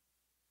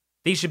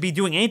 They should be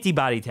doing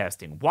antibody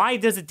testing. Why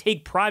does it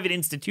take private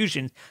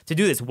institutions to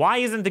do this? Why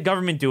isn't the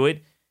government do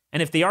it?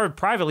 And if they are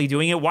privately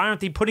doing it, why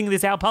aren't they putting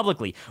this out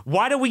publicly?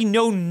 Why do we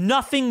know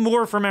nothing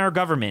more from our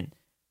government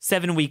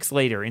 7 weeks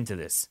later into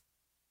this?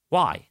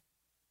 Why?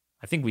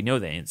 I think we know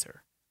the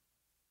answer.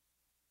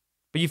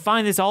 But you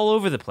find this all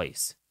over the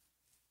place.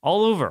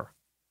 All over.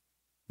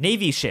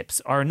 Navy ships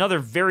are another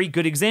very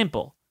good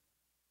example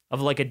of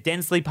like a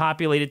densely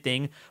populated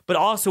thing, but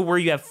also where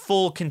you have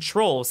full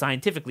control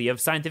scientifically. You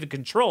have scientific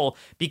control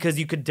because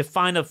you could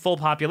define a full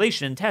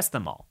population and test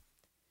them all.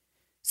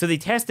 So they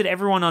tested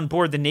everyone on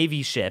board the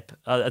Navy ship,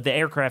 the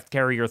aircraft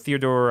carrier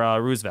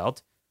Theodore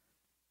Roosevelt.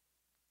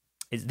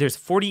 There's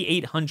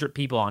 4,800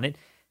 people on it.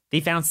 They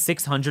found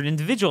 600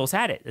 individuals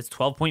had it. That's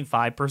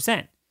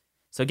 12.5%.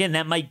 So again,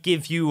 that might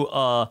give you,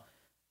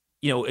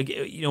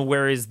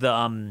 whereas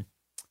the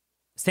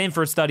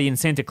Stanford study in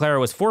Santa Clara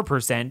was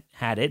 4%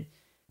 had it.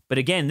 But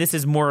again, this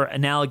is more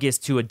analogous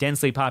to a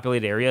densely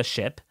populated area,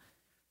 ship.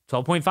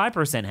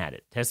 12.5% had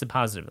it, tested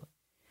positively.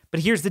 But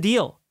here's the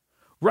deal.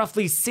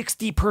 Roughly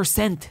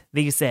 60%,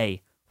 they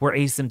say, were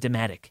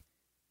asymptomatic.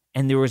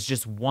 And there was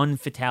just 1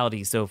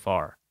 fatality so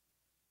far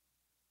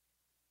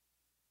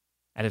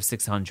out of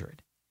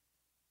 600.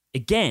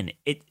 Again,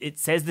 it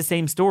says the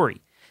same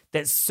story,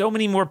 that so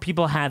many more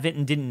people have it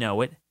and didn't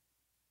know it.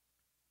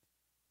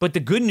 But the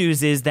good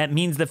news is that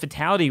means the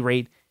fatality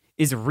rate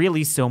is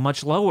really so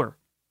much lower.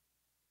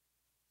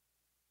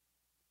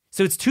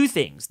 So it's 2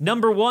 things.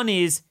 Number 1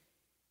 is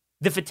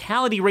the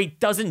fatality rate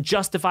doesn't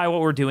justify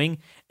what we're doing.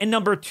 And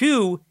number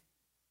 2,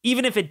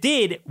 even if it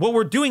did, what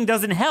we're doing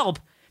doesn't help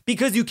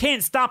because you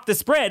can't stop the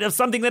spread of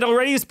something that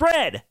already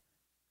spread.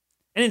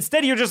 And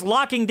instead, you're just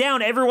locking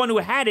down everyone who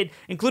had it,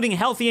 including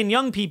healthy and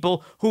young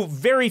people who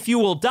very few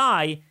will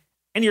die,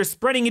 and you're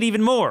spreading it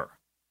even more.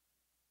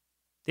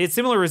 They had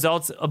similar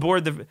results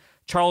aboard the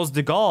Charles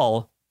de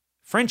Gaulle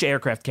French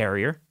aircraft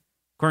carrier,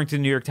 according to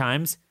the New York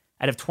Times.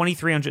 Out of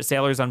 2,300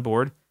 sailors on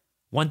board,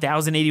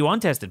 1,081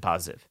 tested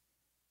positive.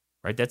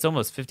 Right? That's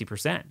almost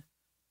 50%.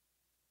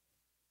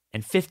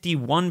 And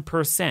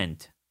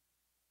 51%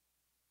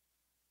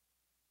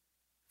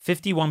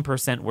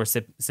 were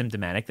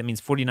symptomatic. That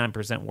means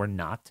 49% were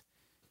not.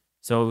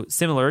 So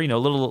similar, a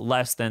little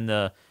less than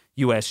the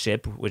U.S.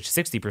 ship, which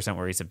 60%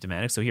 were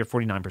asymptomatic. So here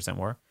 49%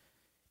 were.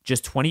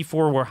 Just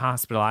 24 were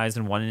hospitalized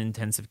and 1 in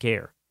intensive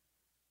care.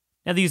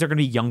 Now these are going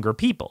to be younger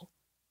people.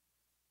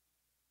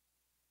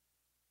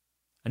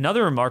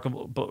 Another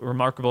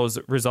remarkable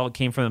result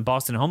came from the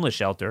Boston homeless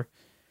shelter,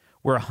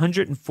 where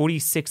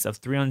 146 of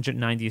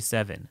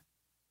 397.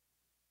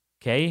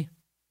 Okay?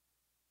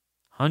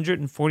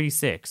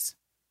 146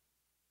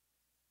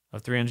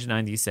 of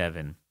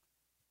 397.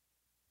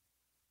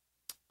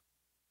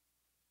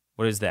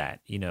 What is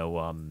that?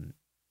 40%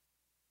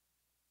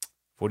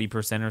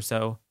 or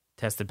so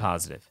tested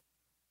positive.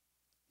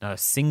 Not a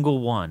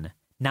single one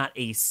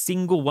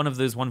of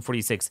those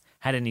 146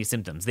 had any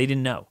symptoms. They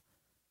didn't know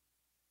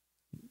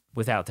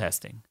without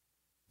testing.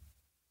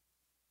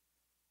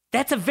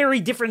 That's a very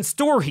different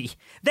story.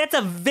 That's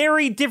a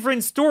very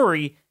different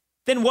story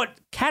than what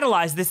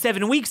catalyzed this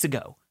 7 weeks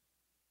ago.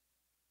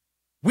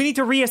 We need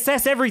to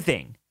reassess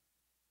everything.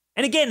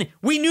 And again,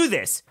 we knew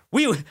this.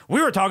 We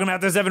were talking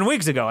about this 7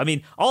 weeks ago. I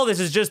mean, all this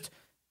is just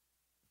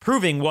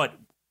proving what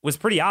was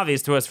pretty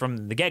obvious to us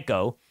from the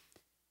get-go.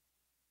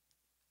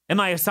 Am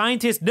I a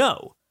scientist?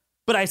 No.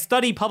 But I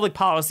study public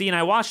policy and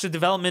I watch the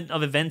development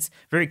of events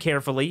very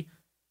carefully.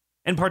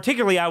 And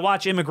particularly, I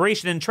watch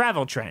immigration and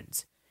travel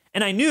trends.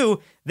 And I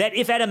knew that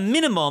if at a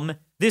minimum,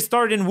 this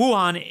started in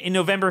Wuhan in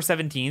November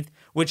 17th,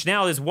 which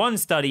now there's one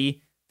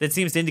study that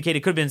seems to indicate it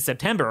could have been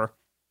September.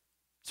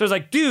 So I was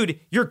like, dude,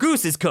 your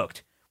goose is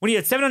cooked. When you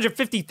had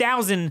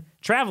 750,000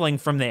 traveling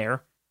from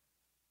there,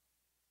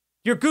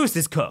 your goose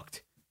is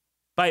cooked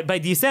by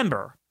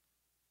December.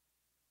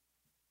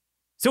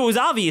 So it was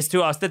obvious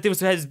to us that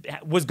this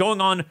was going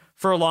on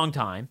for a long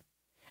time.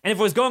 And if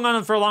it was going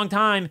on for a long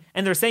time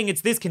and they're saying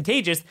it's this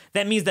contagious,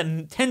 that means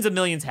that tens of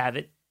millions have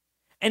it.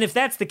 And if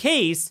that's the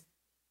case,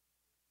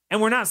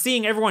 and we're not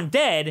seeing everyone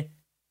dead,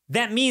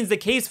 that means the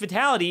case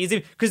fatality is,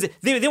 because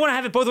they want to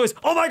have it both ways.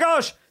 Oh my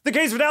gosh, the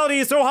case fatality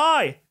is so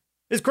high.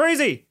 It's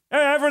crazy.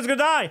 Everyone's going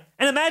to die.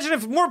 And imagine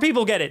if more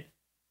people get it.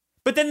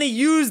 But then they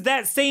use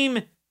that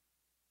same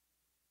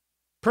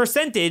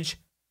percentage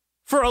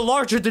for a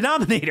larger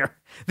denominator.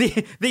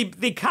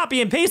 They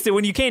copy and paste it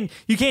when you can't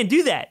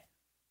do that.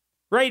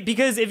 Right?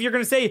 Because if you're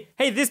going to say,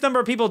 hey, this number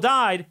of people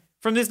died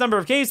from this number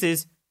of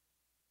cases,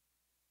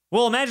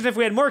 well, imagine if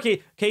we had more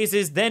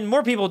cases, then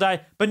more people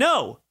die. But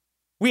no,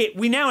 we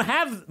now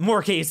have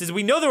more cases.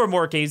 We know there were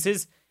more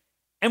cases,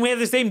 and we have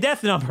the same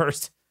death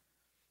numbers.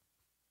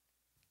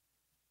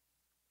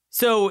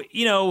 So,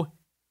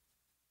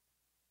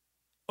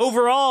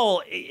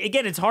 overall,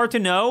 again, it's hard to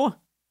know.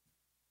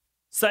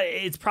 So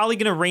it's probably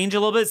going to range a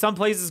little bit. Some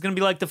places it's going to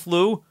be like the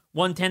flu,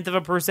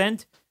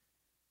 0.1%.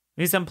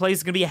 Maybe some places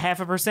it's going to be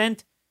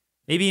 0.5%.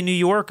 Maybe in New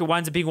York, it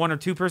winds up being 1 or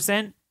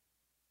 2%.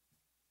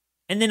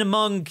 And then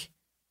among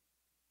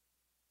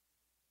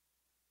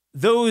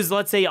those,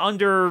 let's say,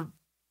 under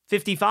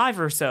 55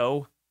 or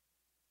so,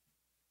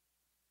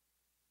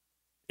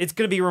 it's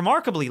going to be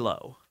remarkably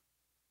low.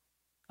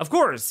 Of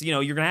course,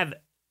 you're going to have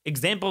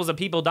examples of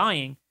people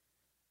dying.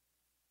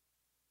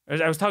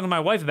 I was talking to my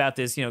wife about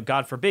this,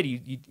 God forbid,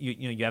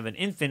 you have an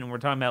infant, and we're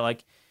talking about,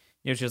 like,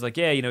 she was like,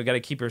 yeah, got to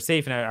keep her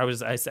safe. And I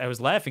was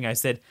laughing. I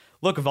said,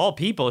 look, of all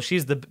people,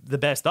 she's the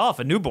best off,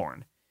 a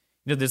newborn.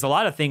 There's a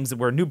lot of things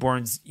where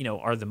newborns,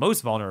 are the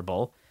most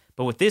vulnerable,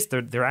 but with this,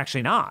 they're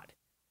actually not.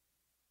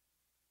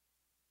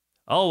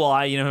 Oh,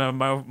 well,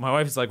 my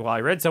wife is like, well,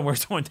 I read somewhere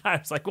someone died. I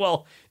was like,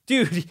 well,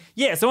 dude,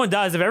 yeah, someone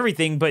dies of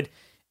everything, but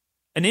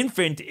an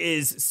infant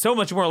is so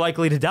much more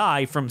likely to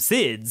die from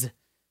SIDS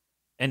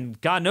and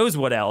God knows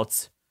what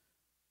else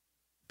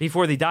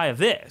before they die of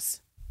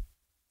this.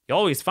 You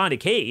always find a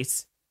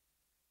case.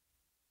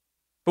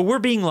 But we're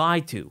being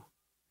lied to.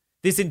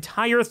 This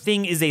entire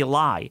thing is a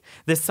lie.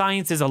 The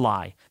science is a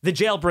lie. The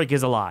jailbreak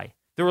is a lie.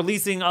 The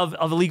releasing of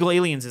illegal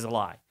aliens is a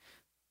lie.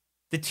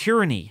 The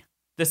tyranny,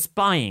 the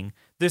spying,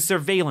 the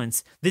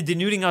surveillance, the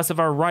denuding us of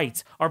our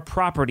rights, our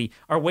property,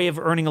 our way of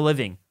earning a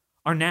living,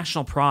 our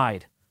national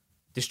pride,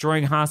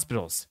 destroying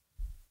hospitals.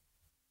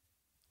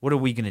 What are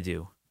we going to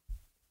do?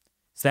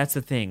 So that's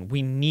the thing.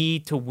 We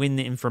need to win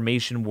the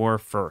information war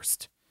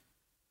first.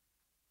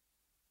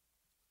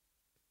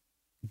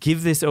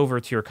 Give this over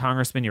to your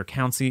congressman, your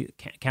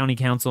county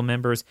council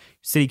members,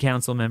 city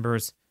council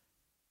members.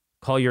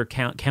 Call your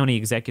county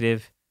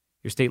executive,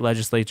 your state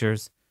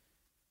legislatures.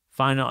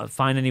 Find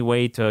any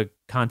way to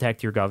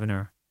contact your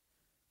governor.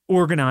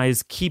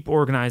 Organize, keep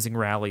organizing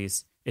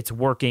rallies. It's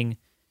working.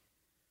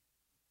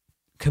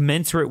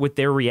 Commensurate with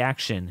their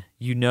reaction,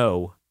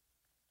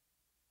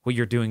 what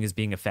you're doing is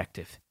being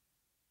effective.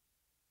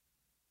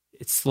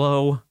 It's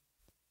slow.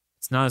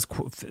 It's not as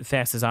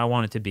fast as I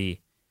want it to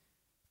be.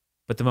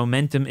 But the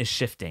momentum is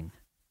shifting.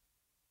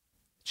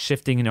 It's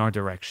shifting in our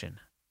direction.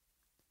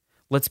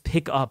 Let's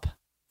pick up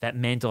that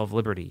mantle of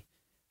liberty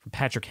from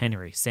Patrick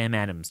Henry, Sam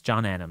Adams,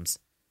 John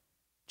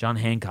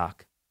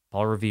Hancock,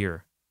 Paul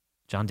Revere,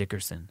 John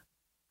Dickerson.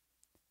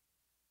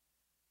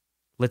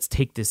 Let's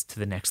take this to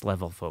the next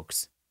level,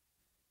 folks.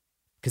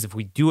 Because if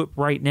we do it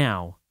right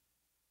now,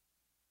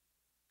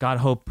 God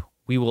hope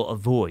we will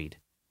avoid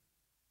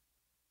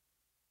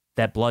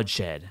that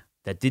bloodshed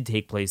that did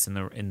take place in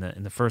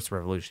the first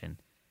revolution.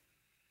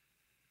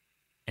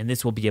 And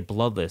this will be a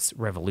bloodless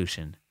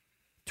revolution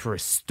to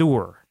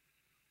restore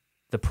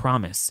the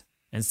promise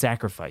and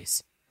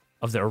sacrifice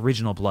of the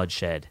original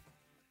bloodshed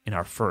in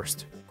our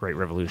first great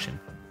revolution.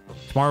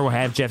 Tomorrow we'll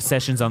have Jeff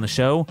Sessions on the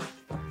show.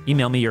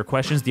 Email me your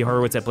questions,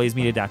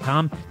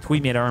 dhorowitz@blazemedia.com.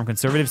 Tweet me at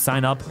 @RMConservative.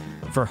 Sign up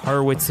for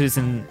Horowitz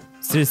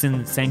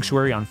Citizen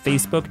Sanctuary on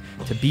Facebook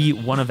to be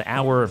one of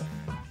our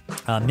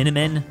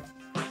Minutemen.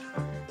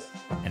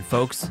 And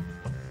folks,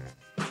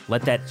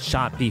 let that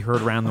shot be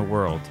heard around the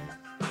world.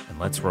 And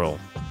let's roll.